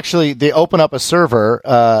 So they open up a server.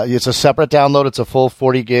 It's a separate download. It's a full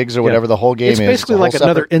 40 gigs or whatever the whole game is. It's basically like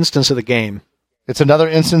another instance of the game. It's another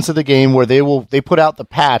instance of the game where they put out the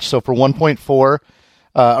patch. So for 1.4 or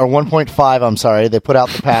 1.5, I'm sorry, they put out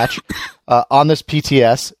the patch on this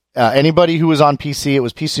PTS. Anybody who was on PC, it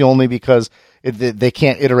was PC only because they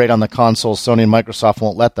can't iterate on the console. Sony and Microsoft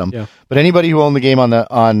won't let them. Yeah. But anybody who owned the game on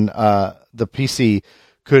the PC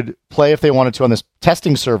could play if they wanted to on this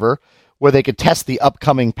testing server where they could test the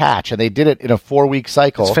upcoming patch. And they did it in a 4-week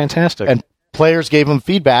cycle. It's fantastic. And players gave them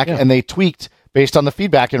feedback, and they tweaked based on the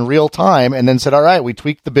feedback in real time, and then said, all right, we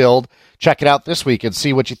tweaked the build. Check it out this week and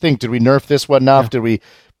see what you think. Did we nerf this one enough? Yeah. Did we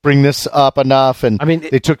bring this up enough? And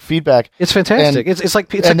they took feedback. It's fantastic. It's like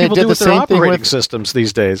people do with their operating systems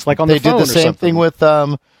these days, like on the phone or something. They did the same thing with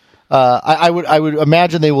I would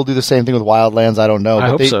imagine they will do the same thing with Wildlands. I don't know. I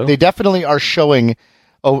hope so. They definitely are showing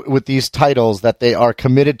with these titles that they are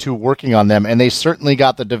committed to working on them, and they certainly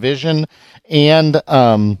got the Division and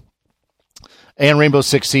Rainbow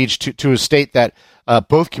Six Siege to a state that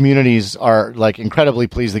both communities are like incredibly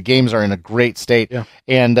pleased. The games are in a great state. Yeah.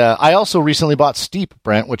 And I also recently bought Steep,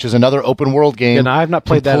 Brent, which is another open world game. And I've not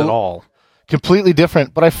played that at all. Completely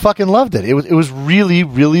different, but I fucking loved it. It was really,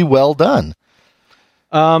 really well done.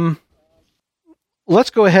 Let's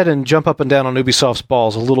go ahead and jump up and down on Ubisoft's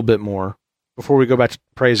balls a little bit more before we go back to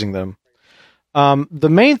praising them. The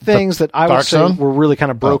main things that I would say were really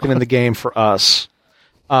kind of broken in the game for us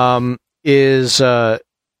is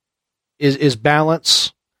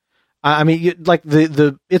balance. I mean, like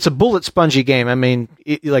it's a bullet spongy game. I mean,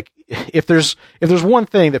 if there's one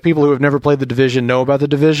thing that people who have never played the Division know about the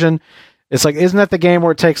Division, it's like, isn't that the game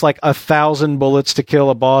where it takes like 1,000 bullets to kill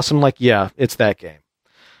a boss? I'm like, yeah, it's that game.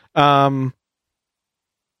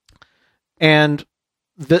 And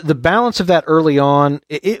the balance of that early on,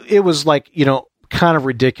 it was like, kind of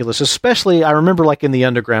ridiculous. Especially, I remember like in the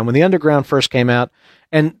Underground, when the Underground first came out,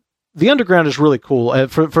 and the Underground is really cool.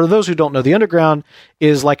 For those who don't know, the Underground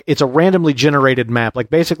is like, it's a randomly generated map. Like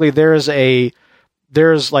basically the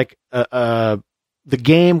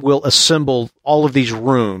game will assemble all of these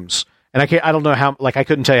rooms. And I don't know how, like I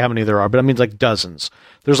couldn't tell you how many there are, but I mean like dozens.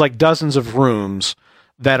 There's like dozens of rooms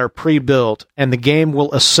that are pre-built, and the game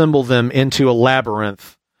will assemble them into a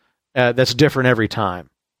labyrinth that's different every time.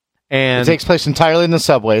 And it takes place entirely in the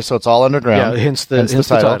subway, so it's all underground. Yeah, hence the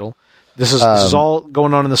title. This is all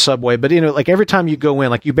going on in the subway, but like every time you go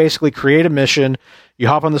in, like you basically create a mission, you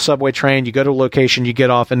hop on the subway train, you go to a location, you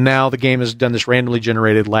get off, and now the game has done this randomly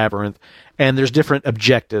generated labyrinth, and there's different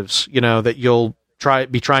objectives, that you'll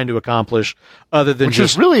be trying to accomplish, other than which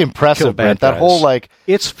is really impressive, Brent. That whole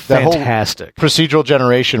it's fantastic. Procedural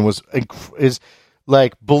generation is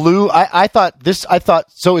like blew. I thought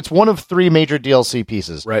so. It's one of 3 major DLC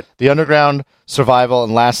pieces, right? The Underground, Survival,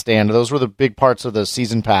 and Last Stand. Those were the big parts of the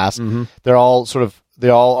season pass. Mm-hmm. They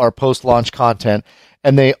all are post-launch content,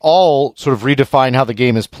 and they all sort of redefine how the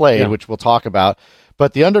game is played, which we'll talk about.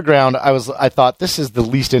 But the Underground, I thought this is the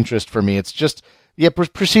least interest for me. It's just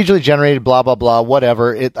procedurally generated, blah blah blah,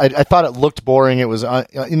 whatever. I thought it looked boring. It was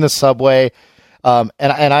in the subway.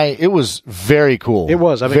 It was very cool. It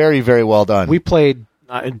was. I mean, very, very well done. We played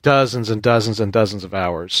dozens and dozens and dozens of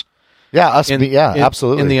hours. Yeah,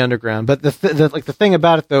 absolutely in the Underground. But the thing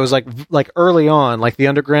about it though is like early on, like the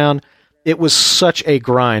Underground, it was such a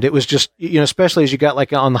grind. It was just especially as you got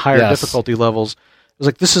like on the higher difficulty levels, it was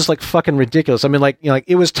like, this is like fucking ridiculous. I mean, like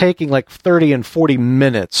it was taking like 30 and 40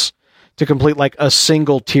 minutes to complete like a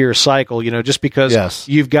single tier cycle. Just because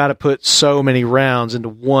you've got to put so many rounds into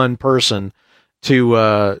one person.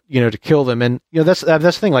 to kill them. And that's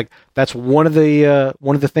the thing. Like, that's one of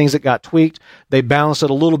the things that got tweaked. They balanced it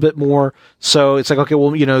a little bit more, so it's like, okay,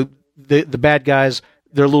 well, the bad guys,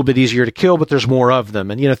 they're a little bit easier to kill, but there's more of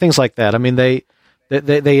them, and things like that. I mean, they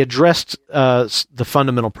addressed the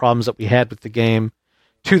fundamental problems that we had with the game,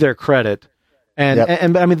 to their credit. And, Yep.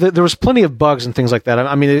 and I mean, there was plenty of bugs and things like that.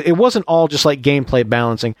 I mean, it wasn't all just like gameplay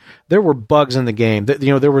balancing. There were bugs in the game.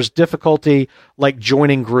 There was difficulty like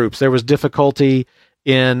joining groups. There was difficulty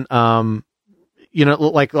in, the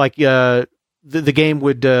game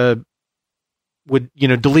would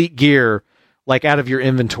delete gear like out of your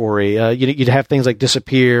inventory. You'd have things like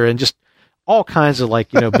disappear and just all kinds of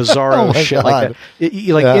bizarro Oh my shit God.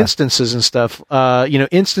 like that. Instances and stuff.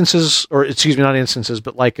 Instances, or excuse me, not instances,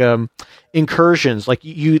 but incursions.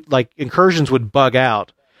 Incursions would bug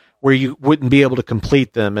out where you wouldn't be able to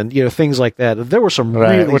complete them, and things like that. There were some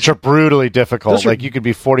which are brutally difficult. Those are- You could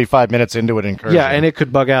be 45 minutes into an incursion. yeah, and it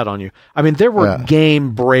could bug out on you. I mean, there were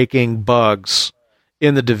game-breaking bugs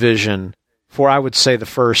in the Division for, I would say, the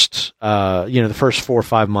first 4 or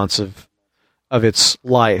 5 months of its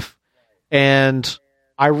life. And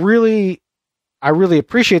I really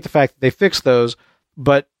appreciate the fact that they fixed those,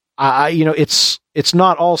 but it's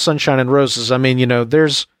not all sunshine and roses. I mean,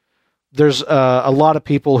 there's a lot of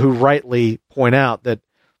people who rightly point out that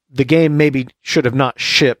the game maybe should have not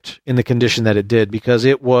shipped in the condition that it did, because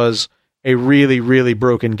it was a really, really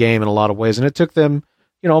broken game in a lot of ways, and it took them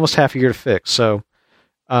almost half a year to fix. So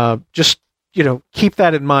just keep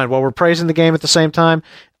that in mind while we're praising the game. At the same time,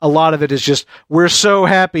 a lot of it is just, we're so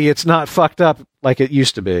happy it's not fucked up like it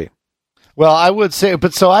used to be. Well, I would say,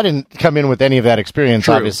 but so I didn't come in with any of that experience,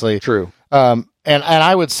 obviously. True. And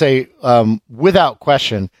I would say, without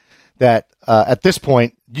question, that at this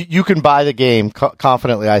point, you can buy the game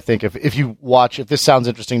confidently, I think, if this sounds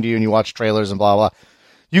interesting to you and you watch trailers and blah, blah,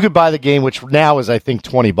 you could buy the game, which now is, I think,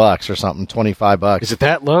 $20 or something, $25. Is it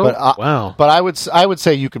that low? Wow. But I would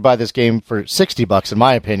say you could buy this game for $60, in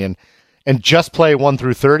my opinion, and just play 1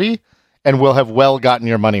 through 30, and will have well gotten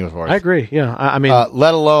your money worth. I agree. Yeah. I mean,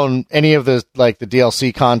 let alone any of the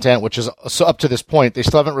DLC content, which is so up to this point. They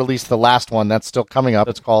still haven't released the last one. That's still coming up.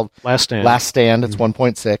 It's called Last Stand. It's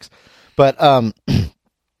 1.6, but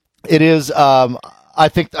it is. I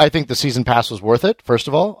think the season pass was worth it. First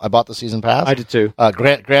of all, I bought the season pass. I did too.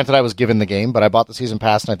 Granted, I was given the game, but I bought the season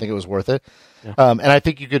pass, and I think it was worth it. Yeah. And I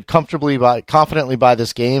think you could confidently buy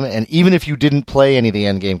this game, and even if you didn't play any of the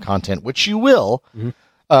end game content, which you will,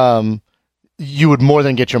 you would more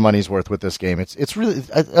than get your money's worth with this game. It's really,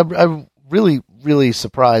 I'm really, really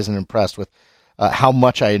surprised and impressed with how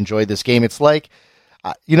much I enjoyed this game. It's like,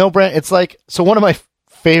 Brent, it's like, so one of my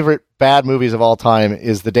favorite bad movies of all time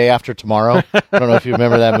is The Day After Tomorrow. I don't know if you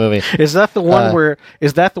remember that movie. Is that the one where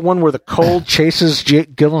the cold chases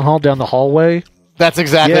Jake Gyllenhaal down the hallway? That's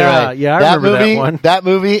exactly right. Yeah, I remember that one. That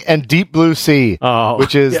movie and Deep Blue Sea,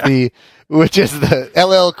 which is the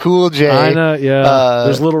LL Cool J. I know. Yeah,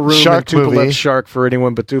 there's little room shark in Tupolev's movie. Shark for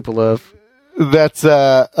anyone but Tupolev. That's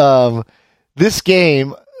this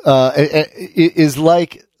game is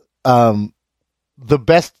like the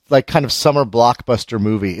best, like, kind of summer blockbuster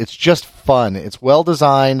movie. It's just fun. It's well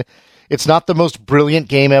designed. It's not the most brilliant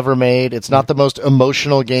game ever made. It's not the most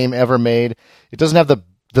emotional game ever made. It doesn't have the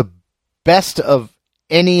best of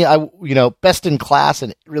any, best in class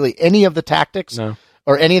in really any of the tactics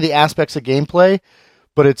or any of the aspects of gameplay,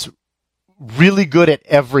 but it's really good at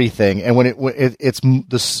everything. And when it's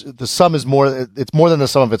the sum is more, it's more than the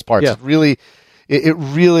sum of its parts. Yeah. It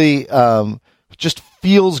really just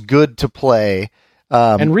feels good to play.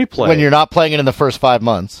 And replay. When you're not playing it in the first 5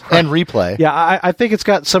 months. And replay. Yeah, I think it's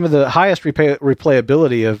got some of the highest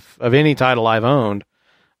replayability of any title I've owned.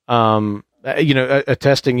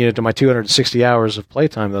 Attesting to my 260 hours of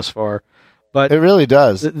playtime thus far. But it really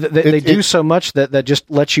does. They do so much that just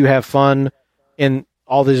lets you have fun in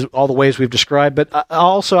all the ways we've described. But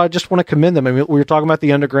I just want to commend them. I mean, we were talking about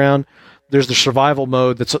the Underground. There's the survival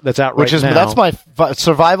mode that's out right now. That's my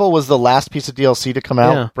survival was the last piece of DLC to come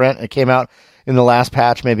out. Yeah. Brent, it came out in the last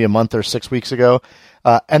patch, maybe a month or 6 weeks ago,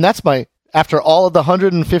 and that's after all of the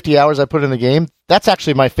 150 hours I put in the game, that's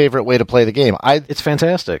actually my favorite way to play the game. It's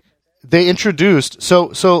fantastic. They introduced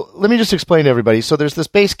so let me just explain to everybody. So there's this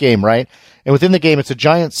base game, right? And within the game, it's a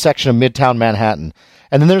giant section of Midtown Manhattan,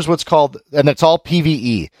 and then there's what's called, and it's all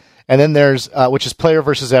PvE. And then there's, which is player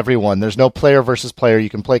versus everyone. There's no player versus player.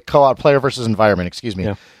 You can play co-op, player versus environment, excuse me.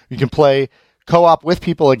 Yeah. You can play co-op with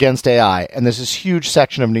people against AI. And there's this huge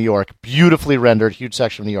section of New York, beautifully rendered, huge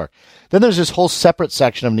section of New York. Then there's this whole separate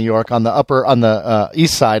section of New York on the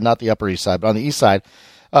east side, not the Upper East Side, but on the east side,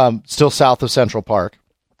 still south of Central Park,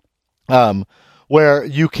 where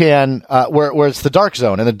you can where it's the Dark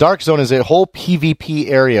Zone, and the Dark Zone is a whole PvP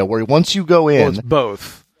area where once you go in, it's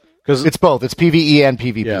both. It's both. It's PvE and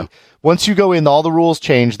PvP. Yeah. Once you go in, all the rules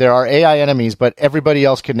change. There are AI enemies, but everybody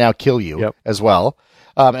else can now kill you as well.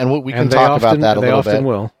 And we can talk about that a little bit. They often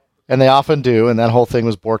will. And they often do, and that whole thing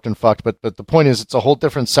was borked and fucked. But the point is, it's a whole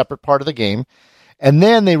different, separate part of the game. And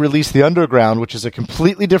then they released the Underground, which is a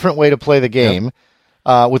completely different way to play the game,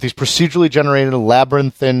 with these procedurally generated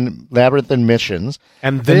labyrinthine missions.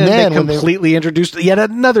 And then they completely introduced yet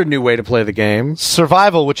another new way to play the game.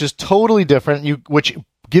 Survival, which is totally different, which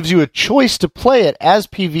gives you a choice to play it as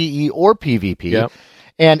PvE or PvP,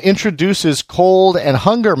 and introduces cold and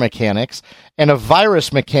hunger mechanics and a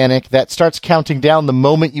virus mechanic that starts counting down the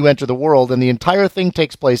moment you enter the world, and the entire thing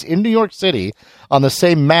takes place in New York City on the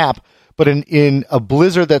same map, but in a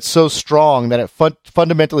blizzard that's so strong that it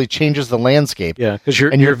fundamentally changes the landscape. Yeah, because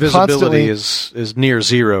your visibility is near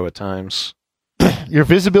zero at times. Your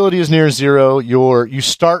visibility is near zero. You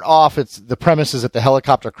start off. The premise is that the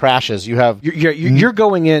helicopter crashes. You're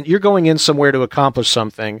going in somewhere to accomplish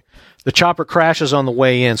something. The chopper crashes on the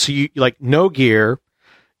way in, so you no gear.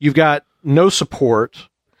 You've got no support,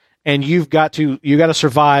 and you've got to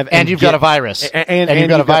survive. And you've got a virus. And you've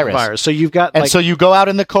got a virus. So you've got so you go out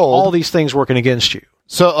in the cold. All these things working against you.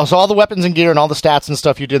 So all the weapons and gear and all the stats and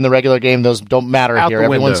stuff you did in the regular game, those don't matter here.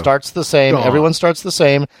 Everyone starts the same. Everyone starts the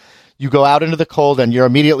same. You go out into the cold, and you're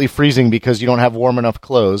immediately freezing because you don't have warm enough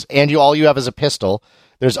clothes, and all you have is a pistol.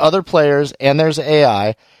 There's other players, and there's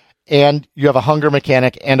AI, and you have a hunger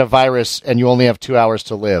mechanic and a virus, and you only have 2 hours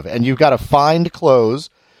to live. And you've got to find clothes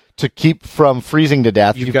to keep from freezing to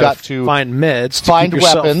death. You've got to find meds, to find keep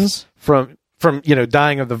weapons from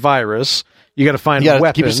dying of the virus. You got to find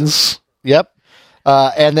weapons.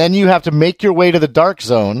 And then you have to make your way to the Dark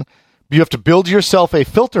Zone. You have to build yourself a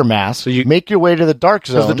filter mask. So you make your way to the Dark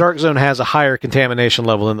Zone. Because the Dark Zone has a higher contamination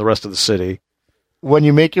level than the rest of the city. When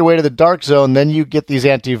you make your way to the Dark Zone, then you get these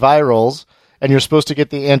antivirals, and you're supposed to get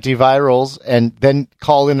the antivirals and then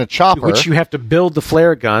call in a chopper. Which you have to build the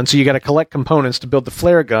flare gun, so you got to collect components to build the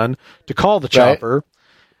flare gun to call the chopper. Right.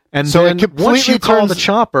 And so then once you call the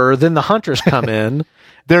chopper, then the hunters come in.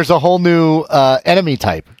 There's a whole new enemy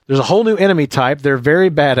type. They're very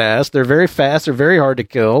badass. They're very fast. They're very hard to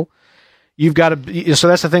kill. You've got to, so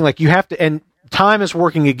that's the thing. You have to, and time is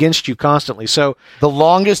working against you constantly. So the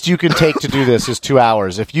longest you can take to do this is 2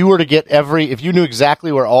 hours. If you were to get if you knew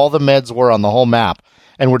exactly where all the meds were on the whole map,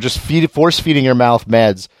 and were just force feeding your mouth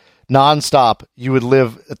meds nonstop, you would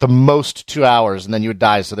live at the most 2 hours, and then you would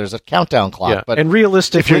die. So there's a countdown clock. Yeah. But and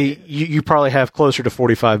realistically, you probably have closer to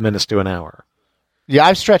 45 minutes to an hour. Yeah,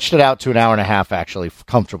 I've stretched it out to an hour and a half actually,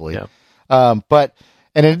 comfortably. Yeah.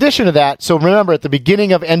 And in addition to that, so remember, at the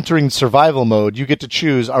beginning of entering survival mode, you get to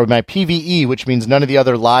choose my PvE, which means none of the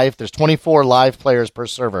other there's 24 live players per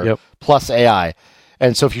server, plus AI.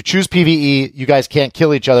 And so if you choose PvE, you guys can't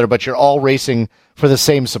kill each other, but you're all racing for the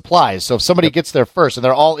same supplies. So if somebody gets there first, and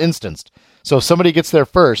they're all instanced, so if somebody gets there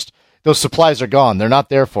first, those supplies are gone. They're not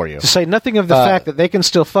there for you. To say nothing of the fact that they can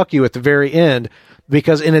still fuck you at the very end,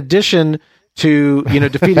 because in addition to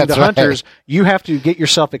defeating the hunters, you have to get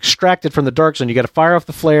yourself extracted from the Dark Zone. You got to fire off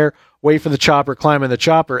the flare, wait for the chopper, climb in the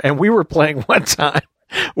chopper. And we were playing one time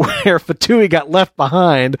where Fatui got left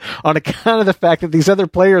behind on account of the fact that these other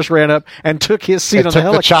players ran up and took his seat on the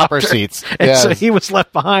helicopter. The chopper seats. And so he was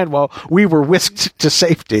left behind while we were whisked to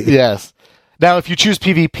safety. Yes. Now, if you choose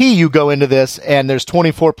PvP, you go into this, and there's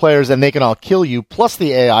 24 players, and they can all kill you, plus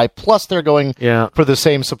the AI, plus they're going for the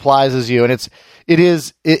same supplies as you. And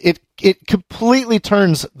it completely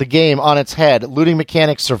turns the game on its head. Looting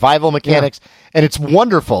mechanics, survival mechanics, and it's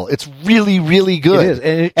wonderful. It's really, really good. It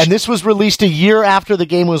is. And this was released a year after the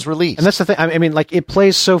game was released. And that's the thing. I mean, it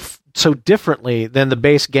plays so differently than the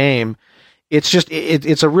base game. It's just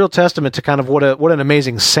it's a real testament to kind of what an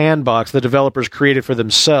amazing sandbox the developers created for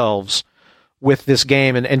themselves with this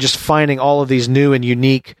game, and just finding all of these new and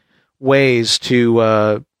unique ways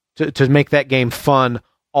to make that game fun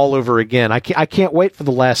all over again. I can't wait for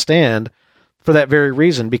The Last Stand for that very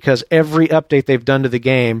reason, because every update they've done to the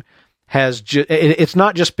game has it's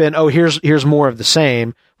not just been, here's more of the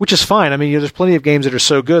same, which is fine. I mean, there's plenty of games that are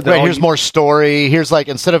so good that here's more story. Here's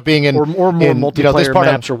instead of being in or more multiplayer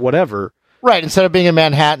maps or whatever. Right, instead of being in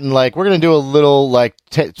Manhattan, we're going to do a little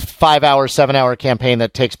 5-hour, 7-hour campaign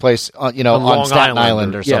that takes place on Staten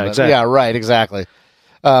Island or something. Yeah, exactly. Yeah, right, exactly.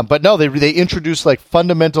 But no, they introduced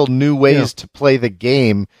fundamental new ways to play the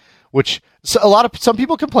game, which some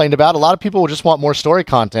people complained about. A lot of people just want more story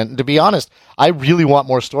content. And to be honest, I really want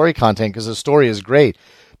more story content because the story is great.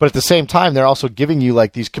 But at the same time, they're also giving you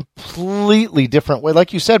these completely different ways.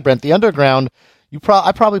 Like you said, Brent, the Underground,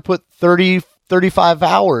 I probably put 30 35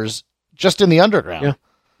 hours just in the underground. Yeah.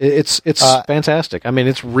 It's fantastic. I mean,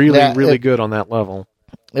 it's really good on that level.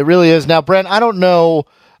 It really is. Now, Brent, I don't know.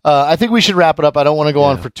 I think we should wrap it up. I don't want to go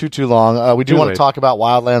on for too long. We do want to talk about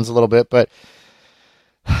Wildlands a little bit, but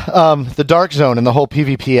the Dark Zone and the whole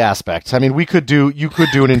PvP aspect. I mean, you could do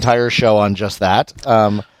an entire show on just that.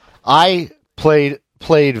 I played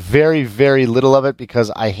very, very little of it because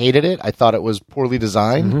I hated it. I thought it was poorly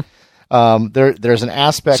designed. There's an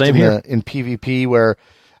aspect in PvP where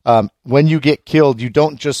when you get killed, you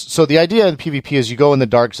don't just... So the idea in PvP is you go in the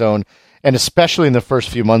Dark Zone, and especially in the first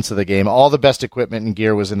few months of the game, all the best equipment and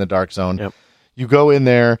gear was in the Dark Zone. Yep. You go in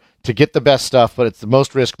there to get the best stuff, but it's the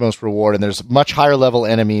most risk, most reward, and there's much higher level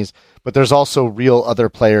enemies, but there's also real other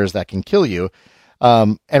players that can kill you.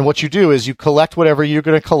 And what you do is you collect whatever you're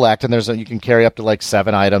going to collect, and you can carry up to like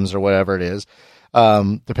 7 items or whatever it is,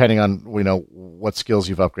 depending on what skills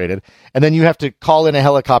you've upgraded. And then you have to call in a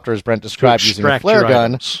helicopter, as Brent described, using a flare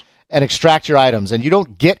gun and extract your items. And you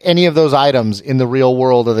don't get any of those items in the real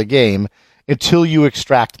world of the game until you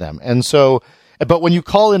extract them. And so, but when you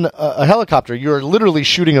call in a helicopter, you're literally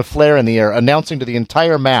shooting a flare in the air, announcing to the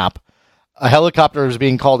entire map a helicopter is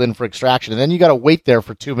being called in for extraction. And then you got to wait there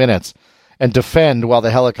for 2 minutes and defend while the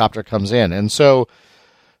helicopter comes in. And so,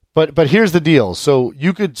 but here's the deal. So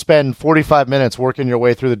you could spend 45 minutes working your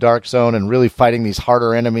way through the Dark Zone and really fighting these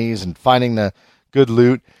harder enemies and finding the good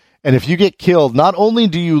loot. And if you get killed, not only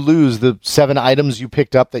do you lose the 7 items you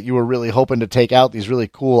picked up that you were really hoping to take out, these really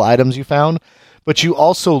cool items you found, but you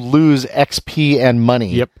also lose XP and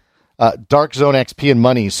money. Yep. Dark Zone XP and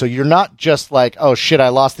money. So you're not just like, oh shit, I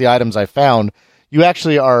lost the items I found. You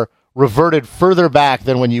actually are reverted further back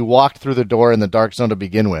than when you walked through the door in the Dark Zone to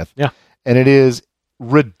begin with. Yeah. And it is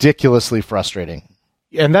ridiculously frustrating.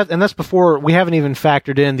 And that's before we haven't even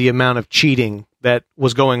factored in the amount of cheating that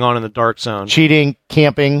was going on in the Dark Zone. Cheating,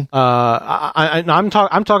 camping. I'm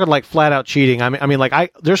talking like flat out cheating. I mean,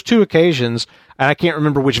 there's 2 occasions, and I can't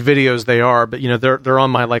remember which videos they are, but they're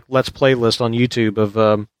on my like Let's Play list on YouTube of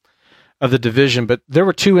the Division. But there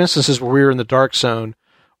were 2 instances where we were in the Dark Zone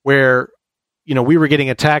where we were getting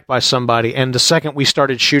attacked by somebody, and the second we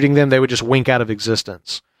started shooting them, they would just wink out of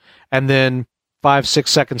existence, and then 5-6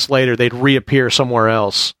 seconds later, they'd reappear somewhere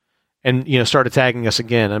else and start attacking us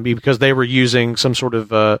again. I mean, because they were using some sort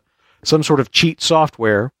of cheat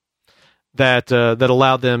software that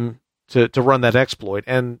allowed them to run that exploit.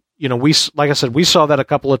 And like I said, we saw that a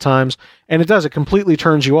couple of times, and it completely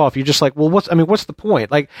turns you off. You're just like, well, what's the point?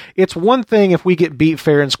 Like, it's one thing if we get beat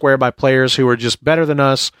fair and square by players who are just better than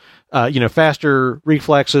us, faster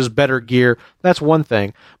reflexes, better gear. That's one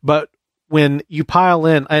thing, but when you pile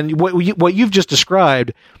in, and what you've just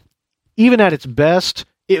described, even at its best,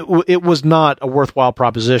 it was not a worthwhile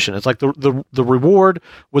proposition. It's like the reward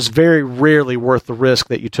was very rarely worth the risk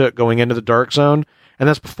that you took going into the Dark Zone, and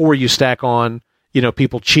that's before you stack on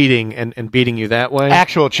people cheating and beating you that way.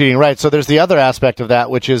 Actual cheating, right? So there's the other aspect of that,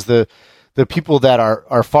 which is the people that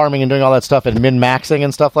are farming and doing all that stuff and min-maxing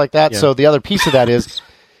and stuff like that. Yeah. So the other piece of that is,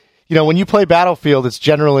 when you play Battlefield, it's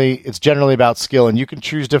generally about skill, and you can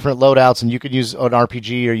choose different loadouts, and you can use an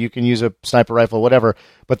RPG or you can use a sniper rifle, whatever.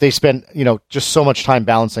 But they spend just so much time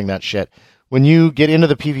balancing that shit. When you get into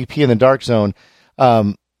the PvP in the Dark Zone,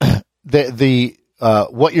 what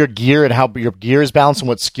your gear and how your gear is balanced and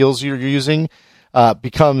what skills you're using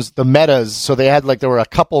becomes the metas. So there were a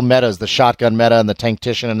couple metas, the shotgun meta and the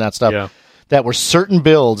Tanktician and that stuff. Yeah. That were certain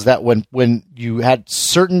builds that when you had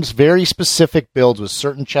certain very specific builds with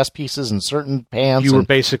certain chest pieces and certain pants, you were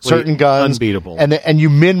basically certain guns, unbeatable, and you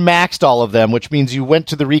min-maxed all of them, which means you went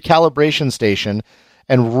to the recalibration station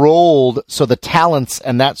and rolled the talents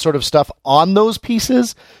and that sort of stuff on those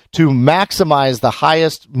pieces to maximize the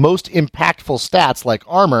highest, most impactful stats like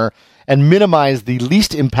armor and minimize the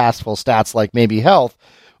least impactful stats like maybe health.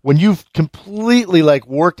 When you've completely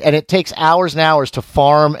worked, and it takes hours and hours to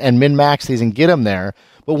farm and min-max these and get them there,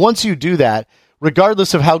 but once you do that,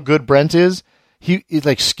 regardless of how good Brent is, he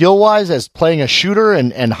skill-wise as playing a shooter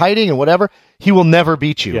and hiding and whatever, he will never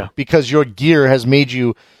beat you because your gear has made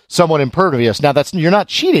you somewhat impervious. Now you're not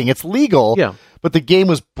cheating; it's legal. Yeah. But the game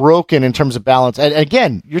was broken in terms of balance. And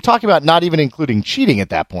again, you're talking about not even including cheating at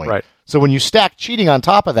that point. Right. So when you stack cheating on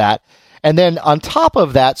top of that, and then on top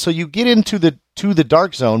of that, so you get into the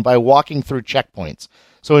Dark Zone by walking through checkpoints.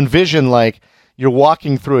 So envision you're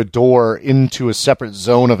walking through a door into a separate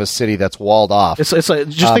zone of a city that's walled off. It's like,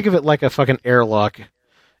 just think of it like a fucking airlock.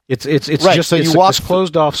 It's right. just so it's you walk this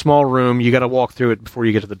closed off small room. You got to walk through it before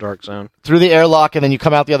you get to the Dark Zone. Through the airlock, and then you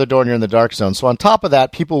come out the other door and you're in the Dark Zone. So on top of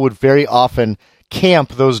that, people would very often camp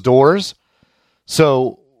those doors.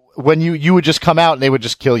 So when you would just come out and they would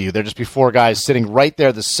just kill you. There'd just be 4 guys sitting right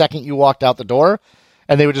there the second you walked out the door,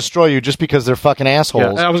 and they would destroy you just because they're fucking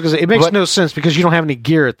assholes. Yeah, I was going to say, it makes no sense because you don't have any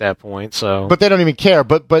gear at that point. So, but they don't even care.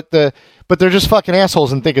 But they're just fucking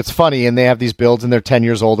assholes and think it's funny, and they have these builds and they're 10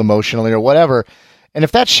 years old emotionally or whatever. And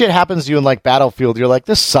if that shit happens to you in like Battlefield, you're like,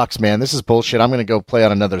 this sucks, man. This is bullshit. I'm going to go play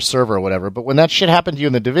on another server or whatever. But when that shit happened to you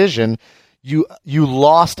in the Division, you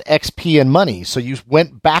lost XP and money, so you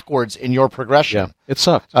went backwards in your progression. Yeah, it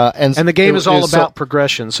sucked. And the game is all about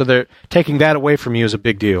progression, so they're taking that away from you is a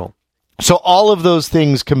big deal. So all of those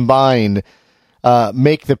things combined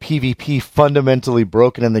make the PvP fundamentally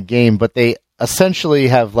broken in the game, but they essentially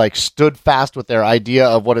have like stood fast with their idea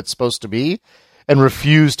of what it's supposed to be and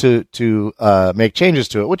refuse to make changes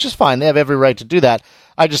to it, which is fine. They have every right to do that.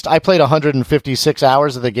 I played 156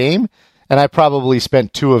 hours of the game, and I probably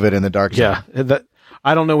spent 2 of it in the Dark Zone. Yeah,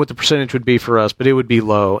 I don't know what the percentage would be for us, but it would be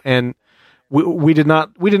low. And we did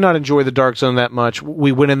not enjoy the Dark Zone that much.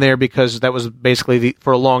 We went in there because that was basically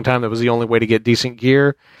for a long time that was the only way to get decent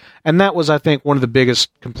gear. And that was, I think, one of the biggest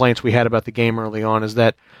complaints we had about the game early on, is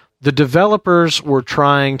that the developers were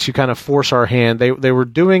trying to kind of force our hand. They were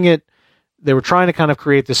doing it. They were trying to kind of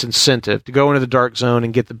create this incentive to go into the Dark Zone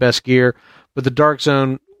and get the best gear. But the Dark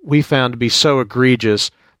Zone we found to be so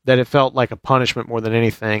egregious that it felt like a punishment more than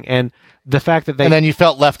anything. And the fact that and then you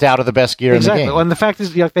felt left out of the best gear in the game. And the fact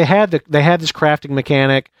is, they had this crafting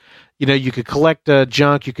mechanic. You could collect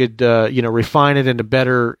junk. You could refine it into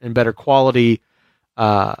better quality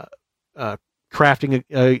crafting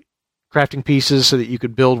pieces so that you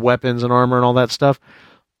could build weapons and armor and all that stuff.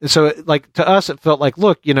 And so, like, to us, it felt like,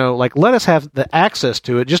 look, let us have the access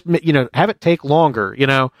to it. Just have it take longer,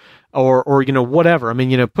 or whatever. I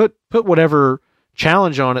mean, put whatever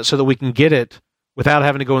challenge on it so that we can get it without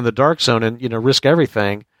having to go in the Dark Zone and risk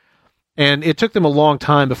everything. And it took them a long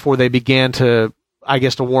time before they began to, I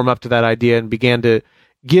guess, to warm up to that idea and began to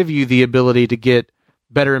give you the ability to get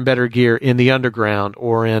better and better gear in the underground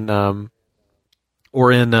or in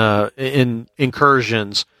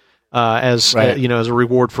incursions as as a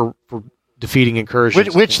reward for defeating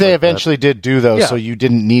incursions, which they eventually did do though. Yeah. So you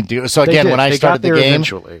didn't need to. So again, when I started the game,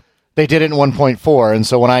 eventually. They did it in 1.4, and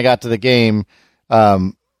so when I got to the game,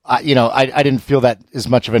 I didn't feel that as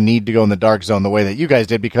much of a need to go in the Dark Zone the way that you guys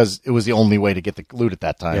did, because it was the only way to get the loot at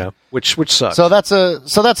that time. Yeah, which sucks. So that's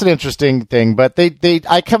an interesting thing. But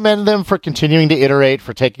I commend them for continuing to iterate,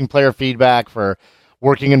 for taking player feedback, for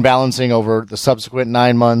working and balancing over the subsequent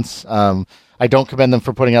 9 months. I don't commend them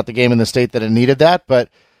for putting out the game in the state that it needed that, but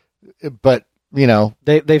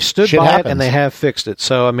they've stood by happens. it and they have fixed it.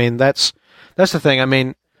 So I mean that's the thing. I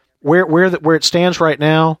mean, where it stands right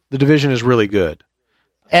now, the Division is really good.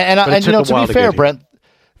 And to be fair, Brent,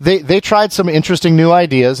 they tried some interesting new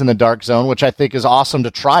ideas in the Dark Zone, which I think is awesome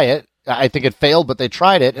to try it. I think it failed, but they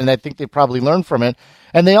tried it, and I think they probably learned from it.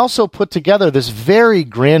 And they also put together this very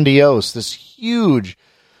grandiose, this huge,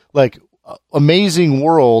 like, amazing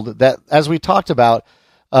world that, as we talked about,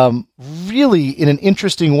 really in an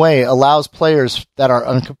interesting way allows players that are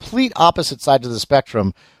on complete opposite sides of the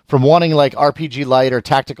spectrum, from wanting like RPG light or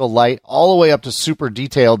tactical light all the way up to super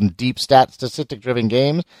detailed and deep statistic driven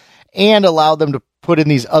games, and allow them to put in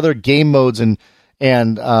these other game modes and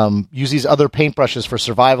use these other paintbrushes for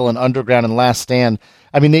survival and underground and last stand.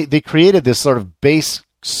 I mean, they created this sort of base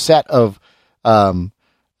set of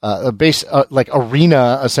like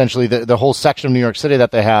arena, essentially, the whole section of New York City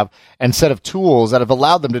that they have, and set of tools that have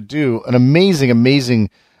allowed them to do an amazing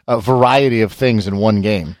variety of things in one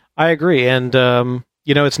game. I agree. And,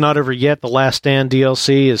 it's not over yet. The Last Stand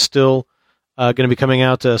DLC is still going to be coming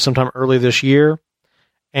out sometime early this year.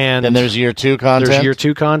 And there's year 2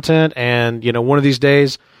 content. And, one of these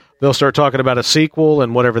days they'll start talking about a sequel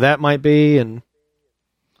and whatever that might be. And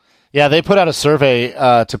yeah, they put out a survey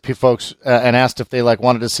to folks and asked if they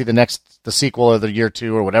wanted to see the sequel or the year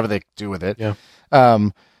 2 or whatever they do with it. Yeah.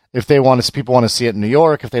 If people want to see it in New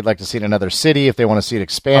York, if they'd like to see it in another city, if they want to see it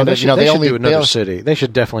expanded. They should do another city. They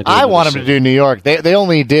should definitely do I want them to do New York. They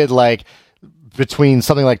only did between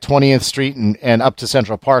something like 20th Street and up to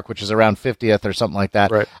Central Park, which is around 50th or something like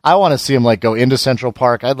that. Right. I want to see them go into Central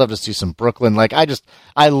Park. I'd love to see some Brooklyn.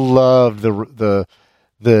 I love the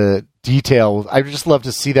detail. I just love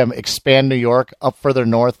to see them expand New York up further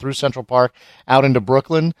north through Central Park out into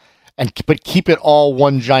Brooklyn. But keep it all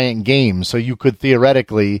one giant game, so you could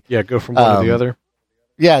theoretically go from one to the other.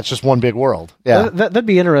 Yeah, it's just one big world. Yeah, that'd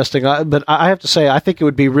be interesting. But I have to say, I think it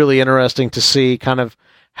would be really interesting to see kind of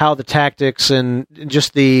how the tactics and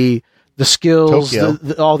just the skills,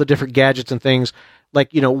 all the different gadgets and things,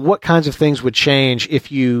 what kinds of things would change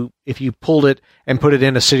if you pulled it and put it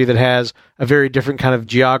in a city that has a very different kind of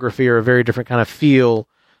geography or a very different kind of feel.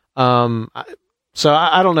 So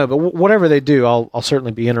I don't know, but whatever they do, I'll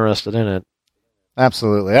certainly be interested in it.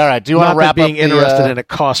 Absolutely. All right. Do you want to wrap being up interested in it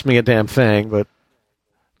cost me a damn thing, but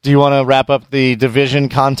do you want to wrap up the Division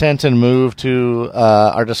content and move to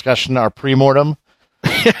our discussion, our pre-mortem?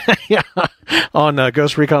 Yeah, on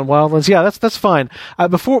Ghost Recon Wildlands. Yeah, that's fine.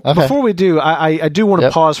 Before we do, I do want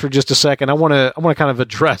to pause for just a second. I want to kind of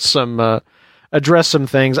address some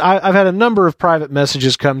things. I've had a number of private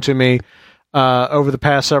messages come to me over the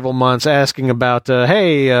past several months asking about,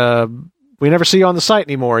 hey, we never see you on the site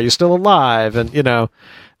anymore. Are you still alive? And,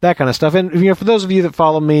 that kind of stuff. And, for those of you that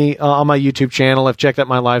follow me on my YouTube channel, have checked out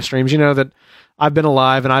my live streams, you know that I've been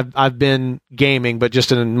alive and I've been gaming, but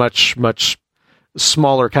just in a much, much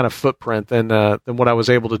smaller kind of footprint than what I was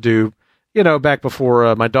able to do, back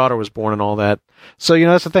before my daughter was born and all that. So,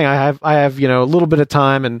 that's the thing. I have a little bit of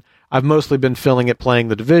time, and I've mostly been filling it playing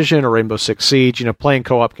The Division or Rainbow Six Siege, playing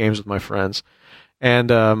co-op games with my friends.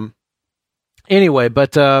 And, anyway,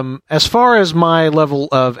 but as far as my level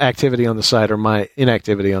of activity on the site or my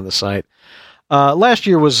inactivity on the site, last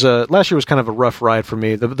year was kind of a rough ride for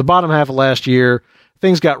me. The bottom half of last year,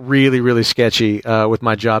 things got really, really sketchy with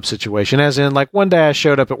my job situation. As in, like, one day I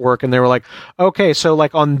showed up at work and they were like, okay, so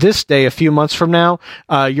like on this day, a few months from now,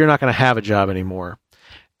 you're not going to have a job anymore.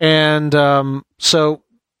 And so,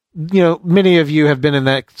 many of you have been in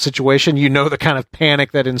that situation. The kind of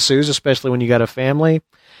panic that ensues, especially when you got a family.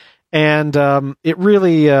 And it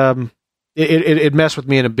really it messed with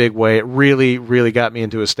me in a big way. It really, really got me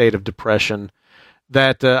into a state of depression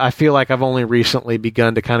that I feel like I've only recently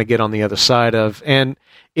begun to kind of get on the other side of. And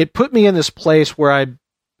it put me in this place where I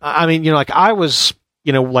was,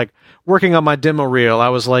 like working on my demo reel. I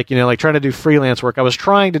was like trying to do freelance work. I was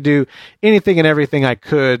trying to do anything and everything I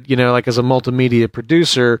could, like as a multimedia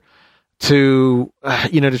producer to,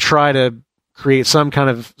 to try to create some kind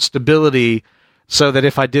of stability so that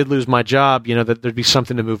if I did lose my job, that there'd be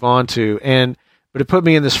something to move on to. But it put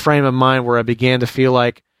me in this frame of mind where I began to feel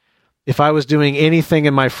like if I was doing anything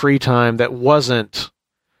in my free time that wasn't,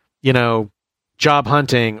 job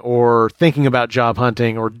hunting or thinking about job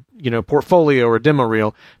hunting or, portfolio or demo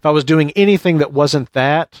reel, if I was doing anything that wasn't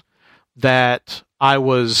that I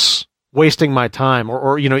was wasting my time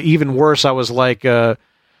or even worse, I was like, I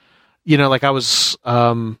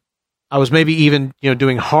was maybe even,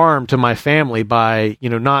 doing harm to my family by,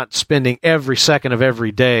 not spending every second of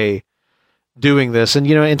every day doing this. And,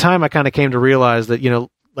 in time I kind of came to realize that,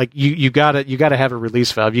 you gotta have a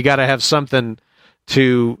release valve. You gotta have something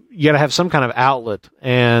you gotta have some kind of outlet.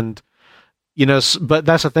 And, but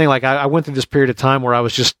that's the thing. Like I went through this period of time where I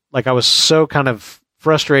was just like, I was so kind of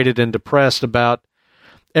frustrated and depressed about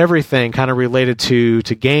everything kind of related to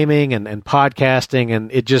gaming and podcasting.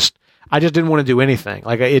 And I just didn't want to do anything.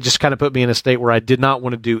 Like it just kind of put me in a state where I did not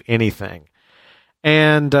want to do anything.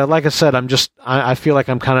 And like I said, I feel like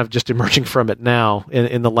I'm kind of just emerging from it now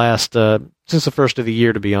in the last, since the first of the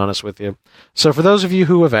year, to be honest with you. So for those of you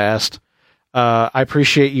who have asked, I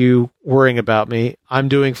appreciate you worrying about me. I'm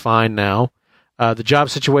doing fine now. The job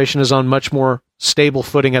situation is on much more stable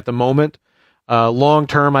footing at the moment. Long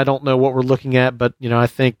term, I don't know what we're looking at, but I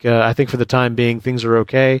think for the time being, things are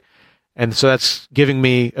okay. And so that's giving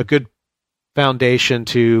me a good foundation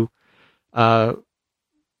to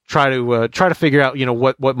try to figure out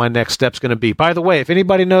what my next step's going to be. By the way, if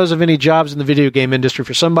anybody knows of any jobs in the video game industry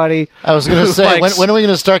for somebody, I was going to say, when are we going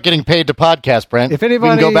to start getting paid to podcast, Brent? If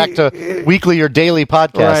anybody, we can go back to weekly or daily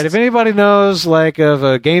podcasts. Right. If anybody knows like of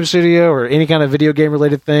a game studio or any kind of video game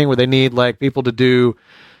related thing where they need like people to do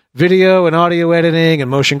video and audio editing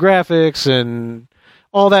and motion graphics and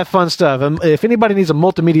all that fun stuff. If anybody needs a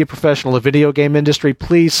multimedia professional in the video game industry,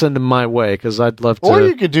 please send them my way because I'd love to. Or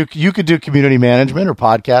you could do community management or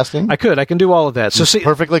podcasting. I can do all of that. So see,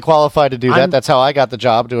 perfectly qualified to do that. That's how I got the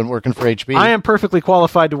job working for HB. I am perfectly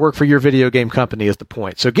qualified to work for your video game company is the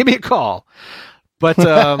point. So give me a call. But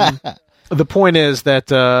the point is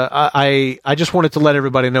that I just wanted to let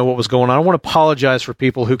everybody know what was going on. I want to apologize for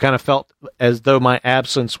people who kind of felt as though my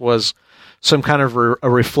absence was some kind of a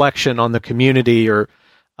reflection on the community or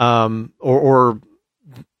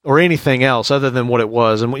anything else other than what it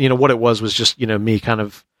was. And what it was just me kind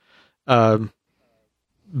of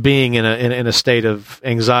being in a state of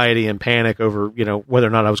anxiety and panic over whether or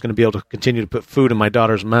not I was going to be able to continue to put food in my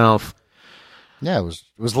daughter's mouth. Yeah, it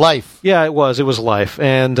was life. Yeah, it was life.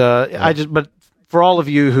 And but for all of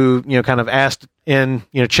you who kind of asked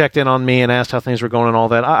checked in on me and asked how things were going and all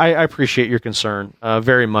that, I appreciate your concern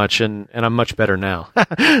very much, and I'm much better now.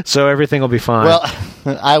 So everything will be fine. Well,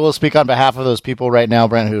 I will speak on behalf of those people right now,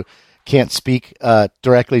 Brent, who can't speak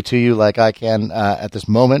directly to you like I can at this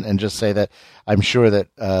moment, and just say that I'm sure that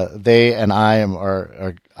they and I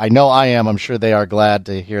know I am. I'm sure they are glad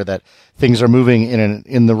to hear that things are moving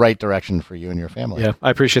in the right direction for you and your family. Yeah,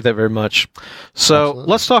 I appreciate that very much. So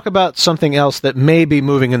Absolutely. let's talk about something else that may be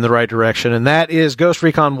moving in the right direction, and that is Ghost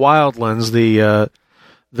Recon Wildlands, the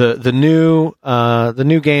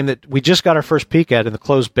new game that we just got our first peek at in the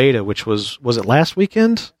closed beta, which was it last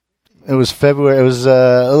weekend? It was February. It was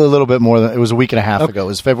a little bit more than it was a week and a half ago. It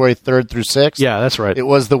was February 3rd through 6th. Yeah, that's right. It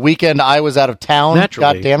was the weekend I was out of town.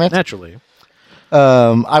 Naturally, God damn it. Naturally.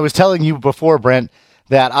 I was telling you before, Brent,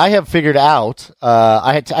 that I have figured out.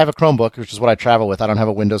 I have a Chromebook, which is what I travel with. I don't have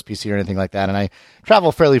a Windows PC or anything like that, and I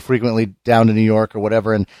travel fairly frequently down to New York or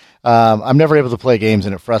whatever. And I'm never able to play games,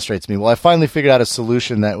 and it frustrates me. Well, I finally figured out a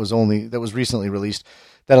solution that was recently released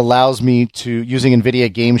that allows me to, using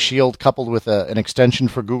NVIDIA Game Shield coupled with an extension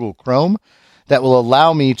for Google Chrome, that will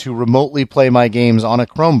allow me to remotely play my games on a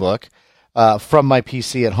Chromebook from my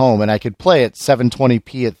PC at home, and I could play at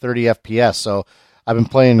 720p at 30 FPS. So I've been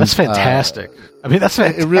playing. That's fantastic. That's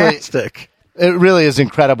fantastic. It really is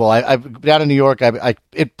incredible. I've down in New York.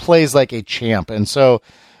 It plays like a champ, and so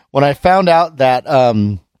when I found out that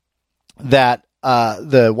the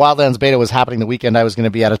Wildlands beta was happening the weekend I was going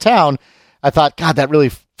to be out of town, I thought, God, that really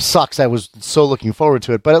sucks. I was so looking forward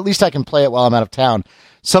to it, but at least I can play it while I'm out of town.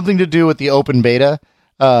 Something to do with the open beta,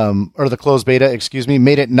 or the closed beta, excuse me,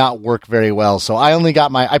 made it not work very well. So I only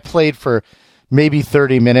got I played for maybe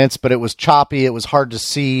 30 minutes, but it was choppy. It was hard to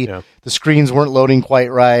see. Yeah. The screens weren't loading quite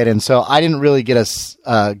right. And so I didn't really get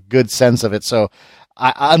a good sense of it. So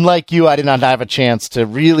unlike you, I did not have a chance to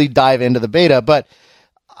really dive into the beta, but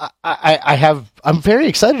I'm very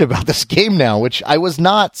excited about this game now, which I was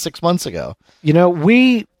not 6 months ago.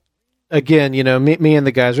 Me and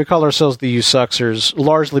the guys, we call ourselves the U-Sucksers,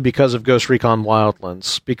 largely because of Ghost Recon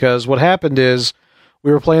Wildlands. Because what happened is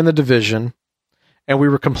we were playing The Division, and we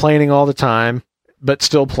were complaining all the time, but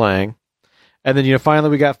still playing. And then, finally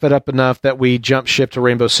we got fed up enough that we jumped ship to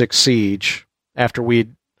Rainbow Six Siege after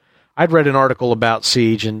I'd read an article about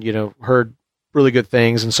Siege and, heard really good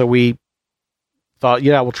things. And so we thought,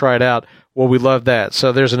 yeah, we'll try it out. Well, we loved that.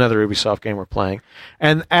 So there's another Ubisoft game we're playing.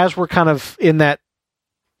 And as we're kind of in that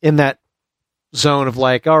zone of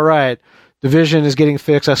like, all right, Division is getting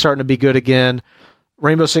fixed. I'm starting to be good again.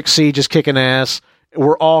 Rainbow Six Siege is kicking ass.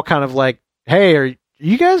 We're all kind of like, hey, are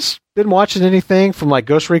you guys been watching anything from like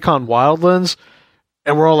Ghost Recon Wildlands?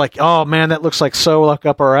 And we're all like, oh man, that looks like so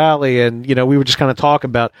up our alley. And, we would just kind of talk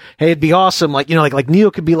about, hey, it'd be awesome. Like, like Neil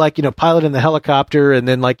could be like, piloting the helicopter, and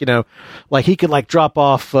then like he could like drop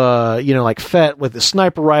off, like Fett with the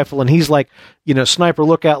sniper rifle. And he's like, sniper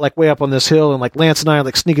lookout, like way up on this hill. And like Lance and I are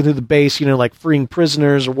like sneaking through the base, like freeing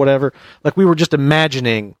prisoners or whatever. Like we were just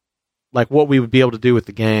imagining like what we would be able to do with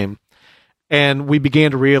the game. And we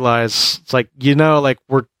began to realize it's like, like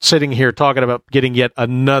we're sitting here talking about getting yet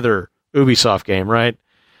another Ubisoft game, right?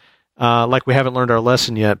 Like we haven't learned our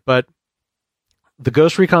lesson yet. But the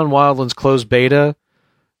Ghost Recon Wildlands closed beta,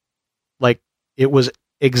 like it was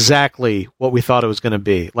exactly what we thought it was going to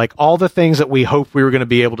be. Like all the things that we hoped we were going to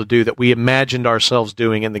be able to do, that we imagined ourselves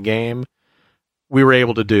doing in the game, we were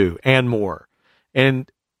able to do, and more.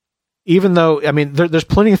 And even though, there's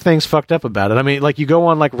plenty of things fucked up about it. Like you go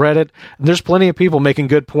on like Reddit, and there's plenty of people making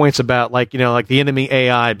good points about like, like the enemy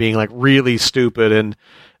AI being like really stupid, and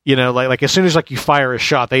like as soon as like you fire a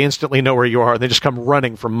shot, they instantly know where you are, and they just come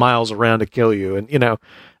running from miles around to kill you, and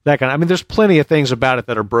that kind of. There's plenty of things about it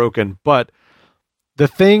that are broken, but the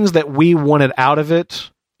things that we wanted out of it,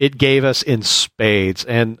 it gave us in spades.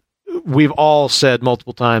 And we've all said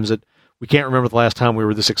multiple times that we can't remember the last time we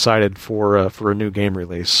were this excited for a new game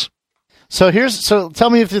release. So tell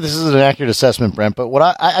me if this is an accurate assessment, Brent, but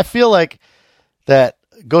what I feel like that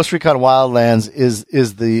Ghost Recon Wildlands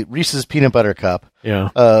is the Reese's Peanut Butter Cup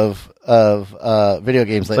of video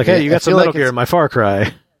games lately. Like, hey, you got some Metal Gear in my Far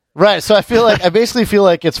Cry. Right, so I basically feel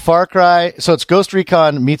like it's Far Cry, so it's Ghost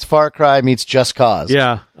Recon meets Far Cry meets Just Cause.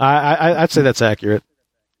 Yeah, I'd say that's accurate.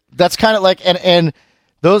 That's kind of like, and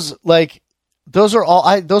those are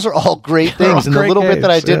all great things. And the little bit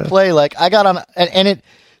that I did play, like I got on, and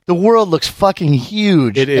the world looks fucking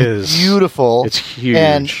huge. It is beautiful. It's huge.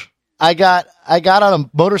 And I got on a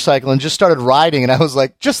motorcycle and just started riding, and I was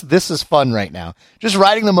like, this is fun right now. Just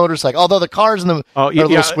riding the motorcycle. Although the cars are a little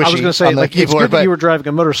squishy. I was going to say, like, keyboard, it's good that you were driving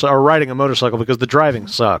a motorcycle or riding a motorcycle, because the driving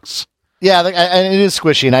sucks. Yeah, and it is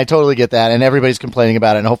squishy, and I totally get that, and everybody's complaining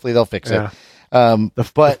about it, and hopefully they'll fix it.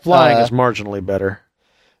 The flying is marginally better.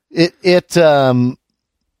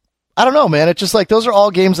 I don't know, man. It's just like those are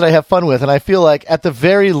all games that I have fun with, and I feel like at the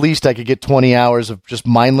very least I could get 20 hours of just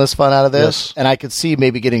mindless fun out of this, and I could see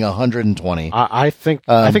maybe getting 120. I think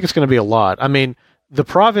it's going to be a lot. I mean, the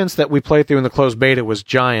province that we played through in the closed beta was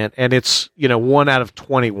giant, and it's 1 out of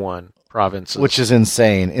 21 provinces, which is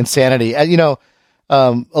insanity. A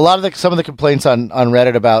lot of some of the complaints on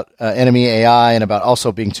Reddit about enemy AI and about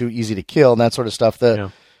also being too easy to kill and that sort of stuff.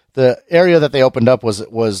 The area that they opened up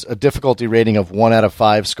was a difficulty rating of 1 out of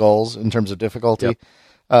 5 skulls in terms of difficulty. Yep.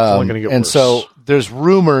 Only gonna get and worse. So there's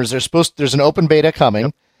rumors. There's an open beta coming.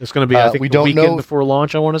 Yep. It's going to be, I think, we the don't weekend know before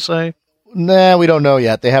launch, I want to say. Nah, we don't know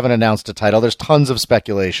yet. They haven't announced a title. There's tons of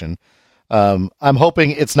speculation. I'm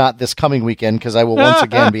hoping it's not this coming weekend because I will once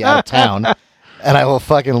again be out of town and I will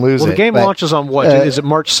fucking lose it. Well, the game launches on what? Is it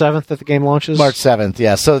March 7th that the game launches? March 7th,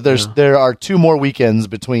 yeah. So there are 3 more weekends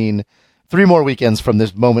from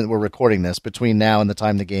this moment we're recording this between now and the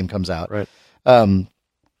time the game comes out. Right. My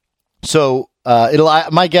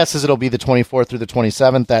guess is it'll be the 24th through the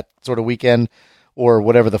 27th, that sort of weekend, or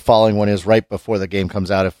whatever the following one is right before the game comes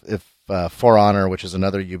out. If For Honor, which is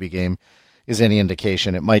another Ubi game, is any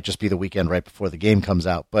indication, it might just be the weekend right before the game comes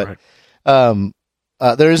out. But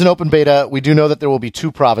there is an open beta. We do know that there will be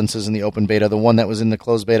 2 provinces in the open beta, the one that was in the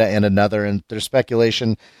closed beta and another, and there's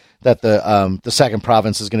speculation that the second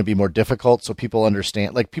province is going to be more difficult, so people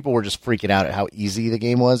understand. Like, people were just freaking out at how easy the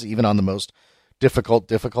game was, even on the most difficult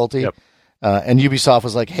difficulty. Yep. And Ubisoft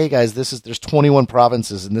was like, hey guys, there's 21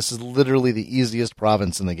 provinces, and this is literally the easiest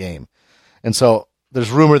province in the game. And so there's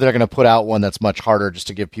rumor they're going to put out one that's much harder just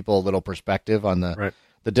to give people a little perspective on the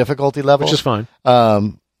difficulty level. Which is fine.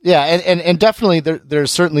 Yeah, and definitely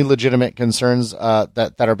there's certainly legitimate concerns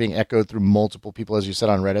that are being echoed through multiple people, as you said,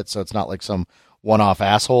 on Reddit, so it's not like some one-off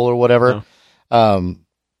asshole or whatever. No.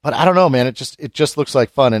 But I don't know, man. It just looks like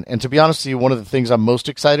fun. And to be honest with you, one of the things I'm most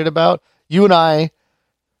excited about, you and I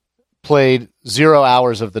played 0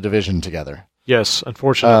 hours of The Division together. Yes,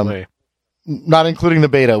 unfortunately. Not including the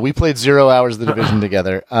beta. We played 0 hours of The Division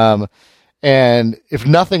together. And if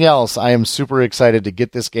nothing else, I am super excited to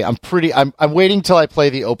get this game. I'm waiting till I play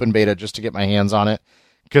the open beta just to get my hands on it,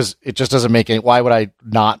 because it just doesn't make any. Why would I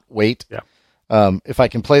not wait? Yeah. If I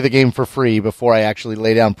can play the game for free before I actually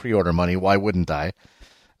lay down pre-order money, why wouldn't I?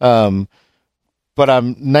 But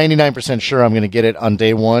I'm 99% sure I'm going to get it on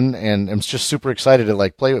day one, and I'm just super excited to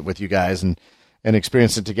play it with you guys and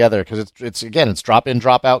experience it together, because it's drop in,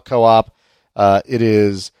 drop out co-op. It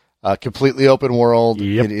is completely open world.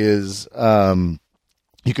 Yep. It is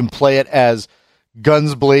you can play it as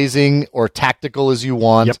guns blazing or tactical as you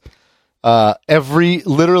want. Yep.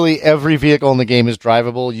 Literally every vehicle in the game is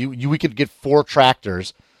drivable. We could get 4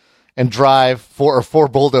 tractors and drive 4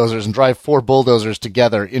 bulldozers and drive 4 bulldozers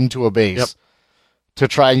together into a base. Yep. To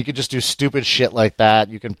try, you could just do stupid shit like that.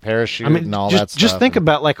 You can parachute and all that stuff. Just think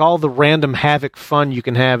about all the random havoc fun you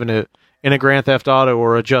can have in a Grand Theft Auto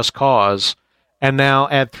or a Just Cause, and now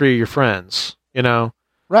add 3 of your friends.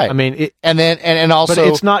 Right. I mean, and also, but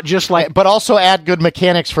it's not just but also add good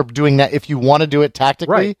mechanics for doing that if you want to do it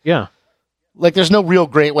tactically. Right. Yeah. There's no real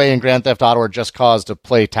great way in Grand Theft Auto or Just Cause to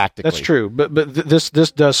play tactically. That's true, but this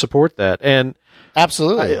does support that, and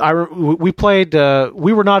absolutely. We played.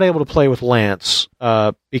 We were not able to play with Lance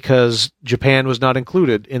because Japan was not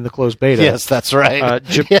included in the closed beta. Yes, that's right.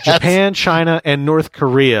 Yes. Japan, China, and North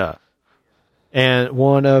Korea, and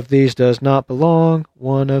one of these does not belong.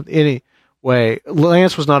 Anyway,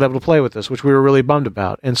 Lance was not able to play with us, which we were really bummed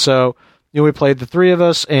about, and so. We played the 3 of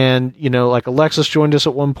us, and Alexis joined us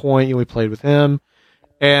at one point. We played with him,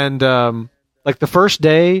 and the first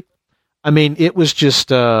day, I mean, it was just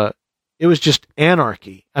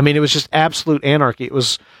anarchy. I mean, it was just absolute anarchy. It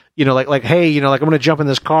was hey, I'm going to jump in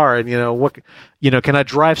this car, and can I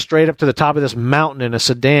drive straight up to the top of this mountain in a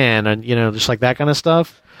sedan, and just that kind of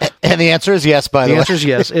stuff. And the answer is yes. By the way, the answer is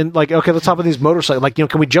yes. And okay, let's hop on these motorcycles.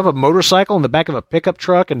 Can we jump a motorcycle in the back of a pickup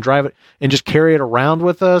truck and drive it and just carry it around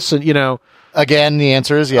with us? And again, the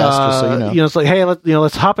answer is yes. Just so you know, it's hey,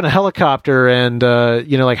 let's hop in a helicopter and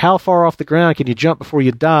how far off the ground can you jump before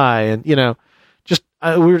you die? And we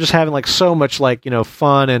were just having so much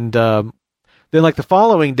fun. And then the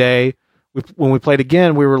following day, when we played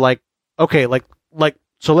again, we were okay,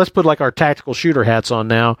 so let's put our tactical shooter hats on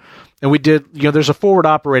now. And we did, there's a forward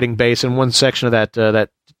operating base in one section of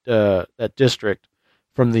that district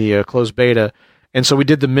from the closed beta. And so we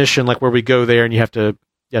did the mission where we go there and you have to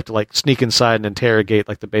sneak inside and interrogate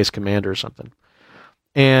the base commander or something.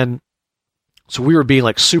 And so we were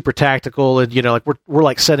being super tactical, and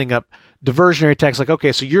we're setting up diversionary tactics, like,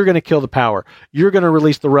 okay, so you're going to kill the power. You're going to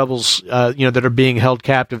release the rebels, that are being held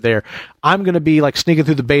captive there. I'm going to be like sneaking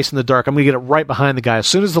through the base in the dark. I'm going to get it right behind the guy. As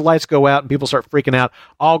soon as the lights go out and people start freaking out,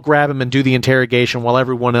 I'll grab him and do the interrogation while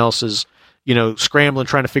everyone else is, scrambling,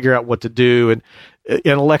 trying to figure out what to do. And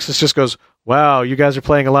Alexis just goes, wow, you guys are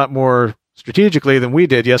playing a lot more strategically than we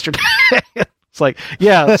did yesterday. It's like,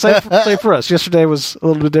 yeah, same for us. Yesterday was a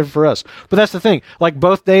little bit different for us. But that's the thing. Like,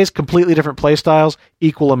 both days, completely different play styles,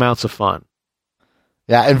 equal amounts of fun.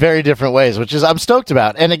 Yeah, in very different ways, which is I'm stoked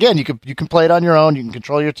about. And again, you can play it on your own. You can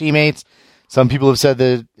control your teammates. Some people have said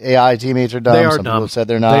the AI teammates are dumb. They are Some dumb. people have said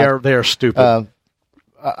they're not. They are stupid.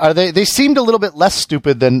 Are they? They seemed a little bit less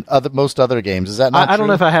stupid than most other games. Is that not I true? don't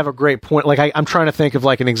know if I have a great point. Like, I'm trying to think of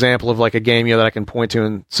like an example of like a game that I can point to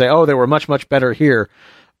and say, oh, they were much, much better here.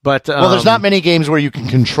 But well, there's not many games where you can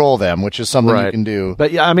control them, which is something you can do.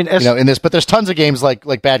 But yeah, I mean, in this, but there's tons of games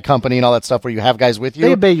like Bad Company and all that stuff where you have guys with you.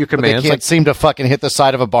 They obey your commands. They can't seem to fucking hit the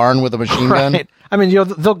side of a barn with a machine gun. I mean,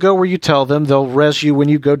 they'll go where you tell them. They'll res you when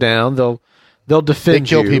you go down. They'll defend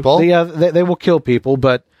you. They kill people. They will kill people,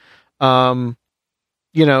 but they're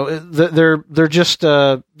just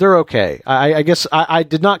they're okay. I guess I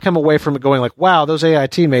did not come away from it going like, wow, those AI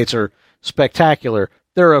teammates are spectacular.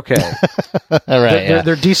 They're okay. All right,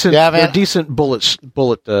 they're decent. Yeah, man. They're decent bullet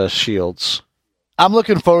shields. I'm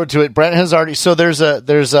looking forward to it. Brent has already. So there's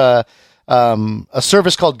a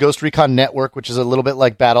service called Ghost Recon Network, which is a little bit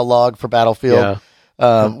like Battlelog for Battlefield,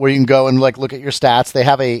 where you can go and like look at your stats. They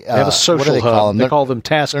have a social what do they hub. call them? They call them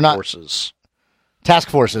task forces. Task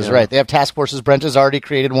forces, right? They have task forces. Brent has already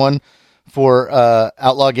created one for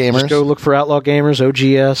Outlaw Gamers. Just go look for Outlaw Gamers.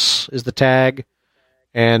 OGS is the tag,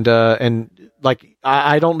 and like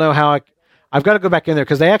I don't know how I've got to go back in there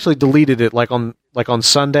because they actually deleted it like on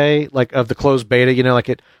Sunday, like of the closed beta.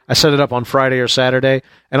 I set it up on Friday or Saturday,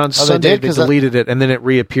 and on Sunday they deleted it, and then it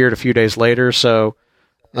reappeared a few days later. So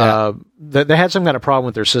they had some kind of problem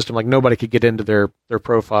with their system, like nobody could get into their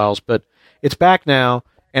profiles, but it's back now.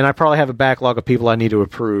 And I probably have a backlog of people I need to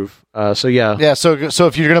approve. So yeah. Yeah, so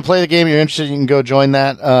if you're going to play the game, you're interested, you can go join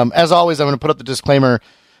that. As always, I'm going to put up the disclaimer.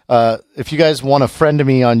 If you guys want to friend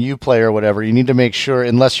me on Uplay or whatever, you need to make sure,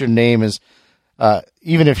 unless your name is,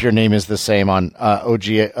 even if your name is the same on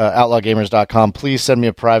OutlawGamers.com, please send me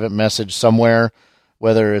a private message somewhere,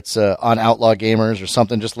 whether it's on Outlaw Gamers or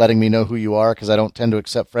something, just letting me know who you are, because I don't tend to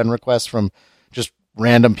accept friend requests from just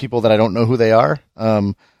random people that I don't know who they are.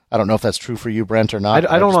 I don't know if that's true for you, Brent, or not.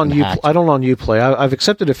 I don't on Uplay. I've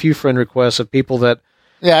accepted a few friend requests of people that.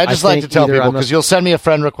 Yeah, I just like to tell people because you'll send me a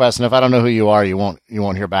friend request, and if I don't know who you are, you won't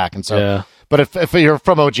hear back. And so, yeah. But if you're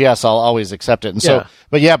from OGS, I'll always accept it. And so,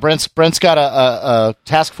 but yeah, Brent's got a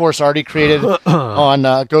task force already created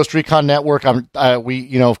on Ghost Recon Network.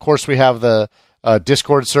 Of course, we have the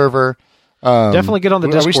Discord server. Definitely get on the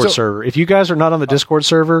Discord server. If you guys are not on the Discord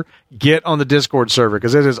server, get on the Discord server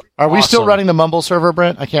because it is. Are we still running the Mumble server,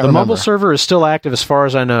 Brent? I can't remember. The Mumble server is still active as far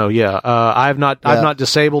as I know. Yeah, I've not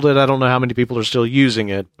disabled it. I don't know how many people are still using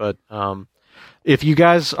it, but if you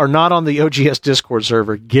guys are not on the OGS Discord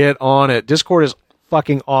server, get on it. Discord is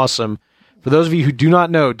fucking awesome. For those of you who do not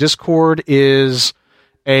know, Discord is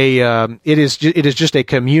it is just a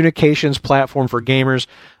communications platform for gamers.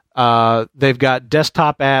 They've got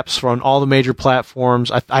desktop apps from all the major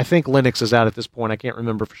platforms. I think Linux is out at this point. I can't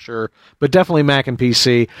remember for sure, but definitely Mac and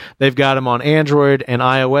PC. They've got them on Android and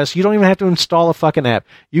iOS. You don't even have to install a fucking app.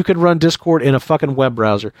 You could run Discord in a fucking web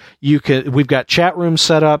browser. We've got chat rooms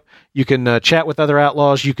set up. You can chat with other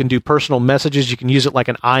outlaws. You can do personal messages. You can use it like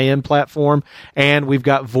an IM platform, and we've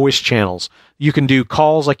got voice channels. You can do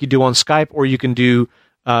calls like you do on Skype, or you can do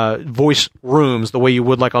voice rooms the way you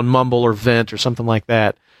would like on Mumble or Vent or something like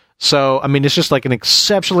that. So, I mean, it's just like an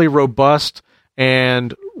exceptionally robust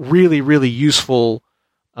and really, really useful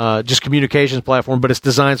just communications platform, but it's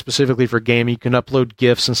designed specifically for gaming. You can upload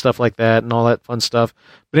GIFs and stuff like that and all that fun stuff.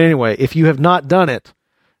 But anyway, if you have not done it,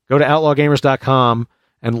 go to OutlawGamers.com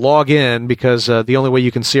and log in because the only way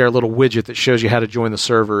you can see our little widget that shows you how to join the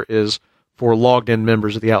server is for logged-in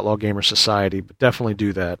members of the Outlaw Gamer Society, but definitely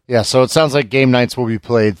do that. Yeah, so it sounds like game nights will be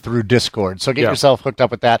played through Discord, so get yourself hooked up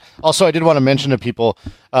with that. Also, I did want to mention to people,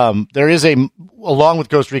 there is along with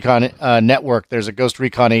Ghost Recon Network, there's a Ghost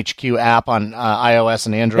Recon HQ app on iOS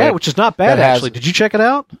and Android. Yeah, which is not bad, actually. Did you check it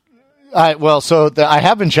out? I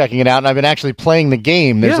have been checking it out, and I've been actually playing the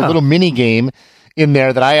game. There's a little mini-game in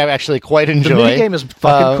there that I actually quite enjoy. The mini-game is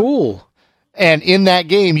fucking cool. And in that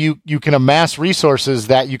game, you can amass resources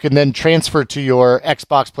that you can then transfer to your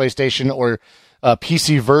Xbox, PlayStation, or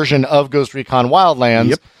PC version of Ghost Recon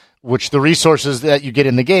Wildlands, which the resources that you get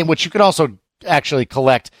in the game, which you can also actually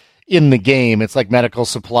collect in the game. It's like medical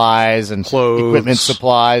supplies and Clothes. equipment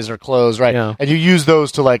supplies or clothes, right? Yeah. And you use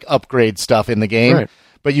those to like upgrade stuff in the game. Right.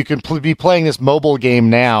 But you can be playing this mobile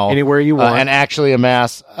game now Anywhere you want. and actually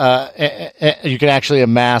amass. You can actually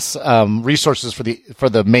amass resources for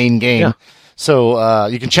the main game. Yeah. So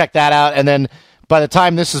you can check that out, and then by the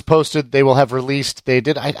time this is posted, they will have released. They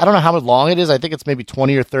did. I don't know how long it is. I think it's maybe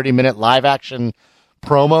 20 or 30-minute live action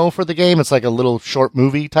promo for the game. It's like a little short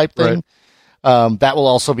movie type thing. Right. That will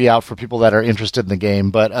also be out for people that are interested in the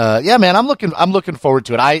game. But yeah, man, I'm looking forward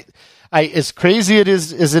to it. I as crazy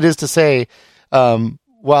as it is to say.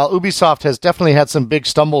 While Ubisoft has definitely had some big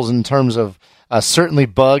stumbles in terms of certainly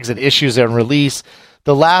bugs and issues in release,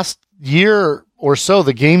 the last year or so,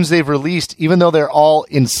 the games they've released, even though they're all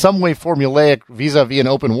in some way formulaic vis-a-vis an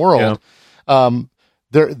open world,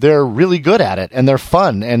 they're really good at it, and they're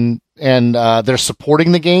fun, and they're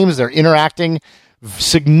supporting the games, they're interacting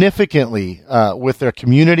significantly with their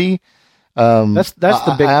community. That's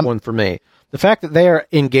the big one for me. The fact that they are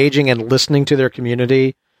engaging and listening to their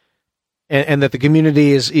community. And that the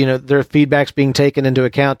community is, their feedback's being taken into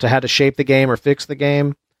account to how to shape the game or fix the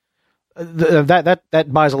game. That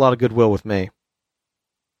buys a lot of goodwill with me.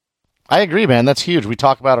 I agree, man. That's huge. We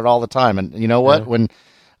talk about it all the time. And you know what? Yeah. When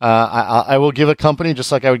I will give a company,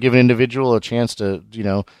 just like I would give an individual, a chance to,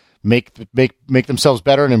 make themselves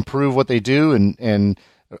better and improve what they do and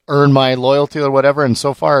earn my loyalty or whatever. And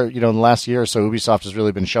so far, in the last year or so, Ubisoft has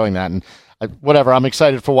really been showing that. And I'm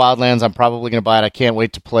excited for Wildlands. I'm probably going to buy it. I can't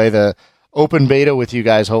wait to play the open beta with you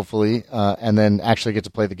guys, hopefully, and then actually get to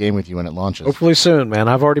play the game with you when it launches. Hopefully soon, man.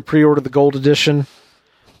 I've already pre-ordered the gold edition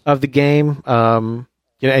of the game. And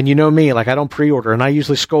you know me, like I don't pre-order, and I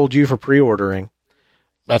usually scold you for pre-ordering.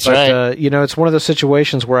 That's right. It's one of those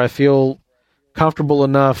situations where I feel comfortable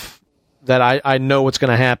enough that I know what's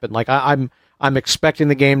going to happen. Like I'm expecting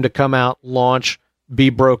the game to come out, launch,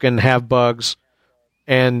 be broken, have bugs,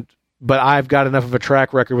 but I've got enough of a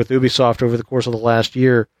track record with Ubisoft over the course of the last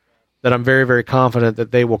year that I'm very, very confident that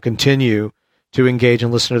they will continue to engage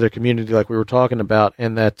and listen to their community like we were talking about,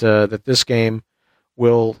 and that this game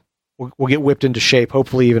will get whipped into shape,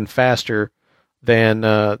 hopefully even faster than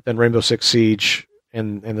Rainbow Six Siege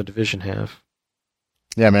and The Division have.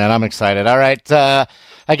 Yeah, man, I'm excited. All right,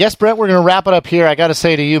 I guess, Brent, we're going to wrap it up here. I got to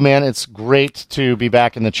say to you, man, it's great to be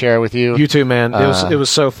back in the chair with you. You too, man. It was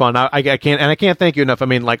so fun. I can't thank you enough. I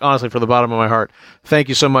mean, like, honestly, from the bottom of my heart, thank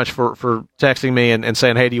you so much for texting me and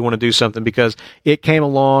saying, hey, do you want to do something? Because it came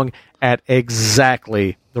along at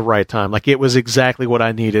exactly the right time. Like, it was exactly what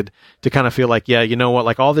I needed to kind of feel like, yeah, you know what?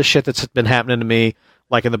 Like, all this shit that's been happening to me,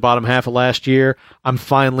 like in the bottom half of last year, I'm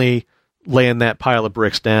finally laying that pile of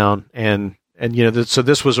bricks down. And so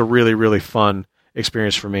this was a really, really fun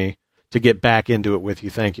experience for me to get back into it with you.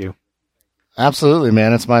 Thank you. Absolutely,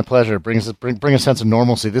 man. It's my pleasure. Bring a sense of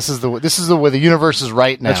normalcy. This is the way the universe is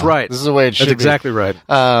right now. That's right. This is the way it should be. That's exactly right.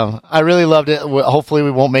 I really loved it. Hopefully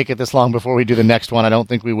we won't make it this long before we do the next one. I don't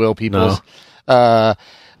think we will, people. No.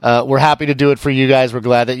 We're happy to do it for you guys. We're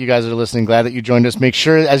glad that you guys are listening. Glad that you joined us. Make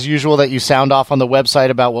sure, as usual, that you sound off on the website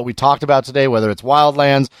about what we talked about today, whether it's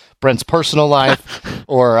Wildlands, Brent's personal life,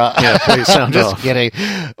 or please sound just off. Kidding,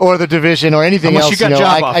 or The Division, or anything Unless else. You got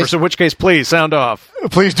job offers, in which case, please sound off.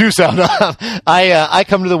 Please do sound off. I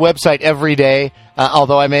come to the website every day.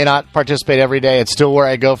 Although I may not participate every day, it's still where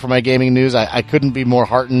I go for my gaming news. I couldn't be more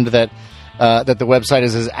heartened that the website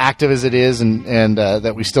is as active as it is, and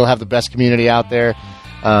that we still have the best community out there.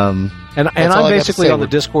 And I'm basically on the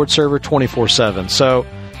Discord server 24/7. So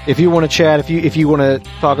if you want to chat, if you want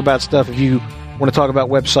to talk about stuff, if you want to talk about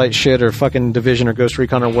website shit or fucking Division or Ghost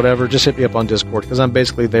Recon or whatever, just hit me up on Discord because I'm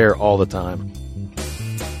basically there all the time.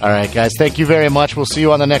 All right, guys. Thank you very much. We'll see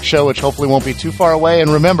you on the next show, which hopefully won't be too far away.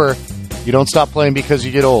 And remember, you don't stop playing because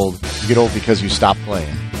you get old. You get old because you stop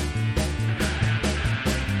playing.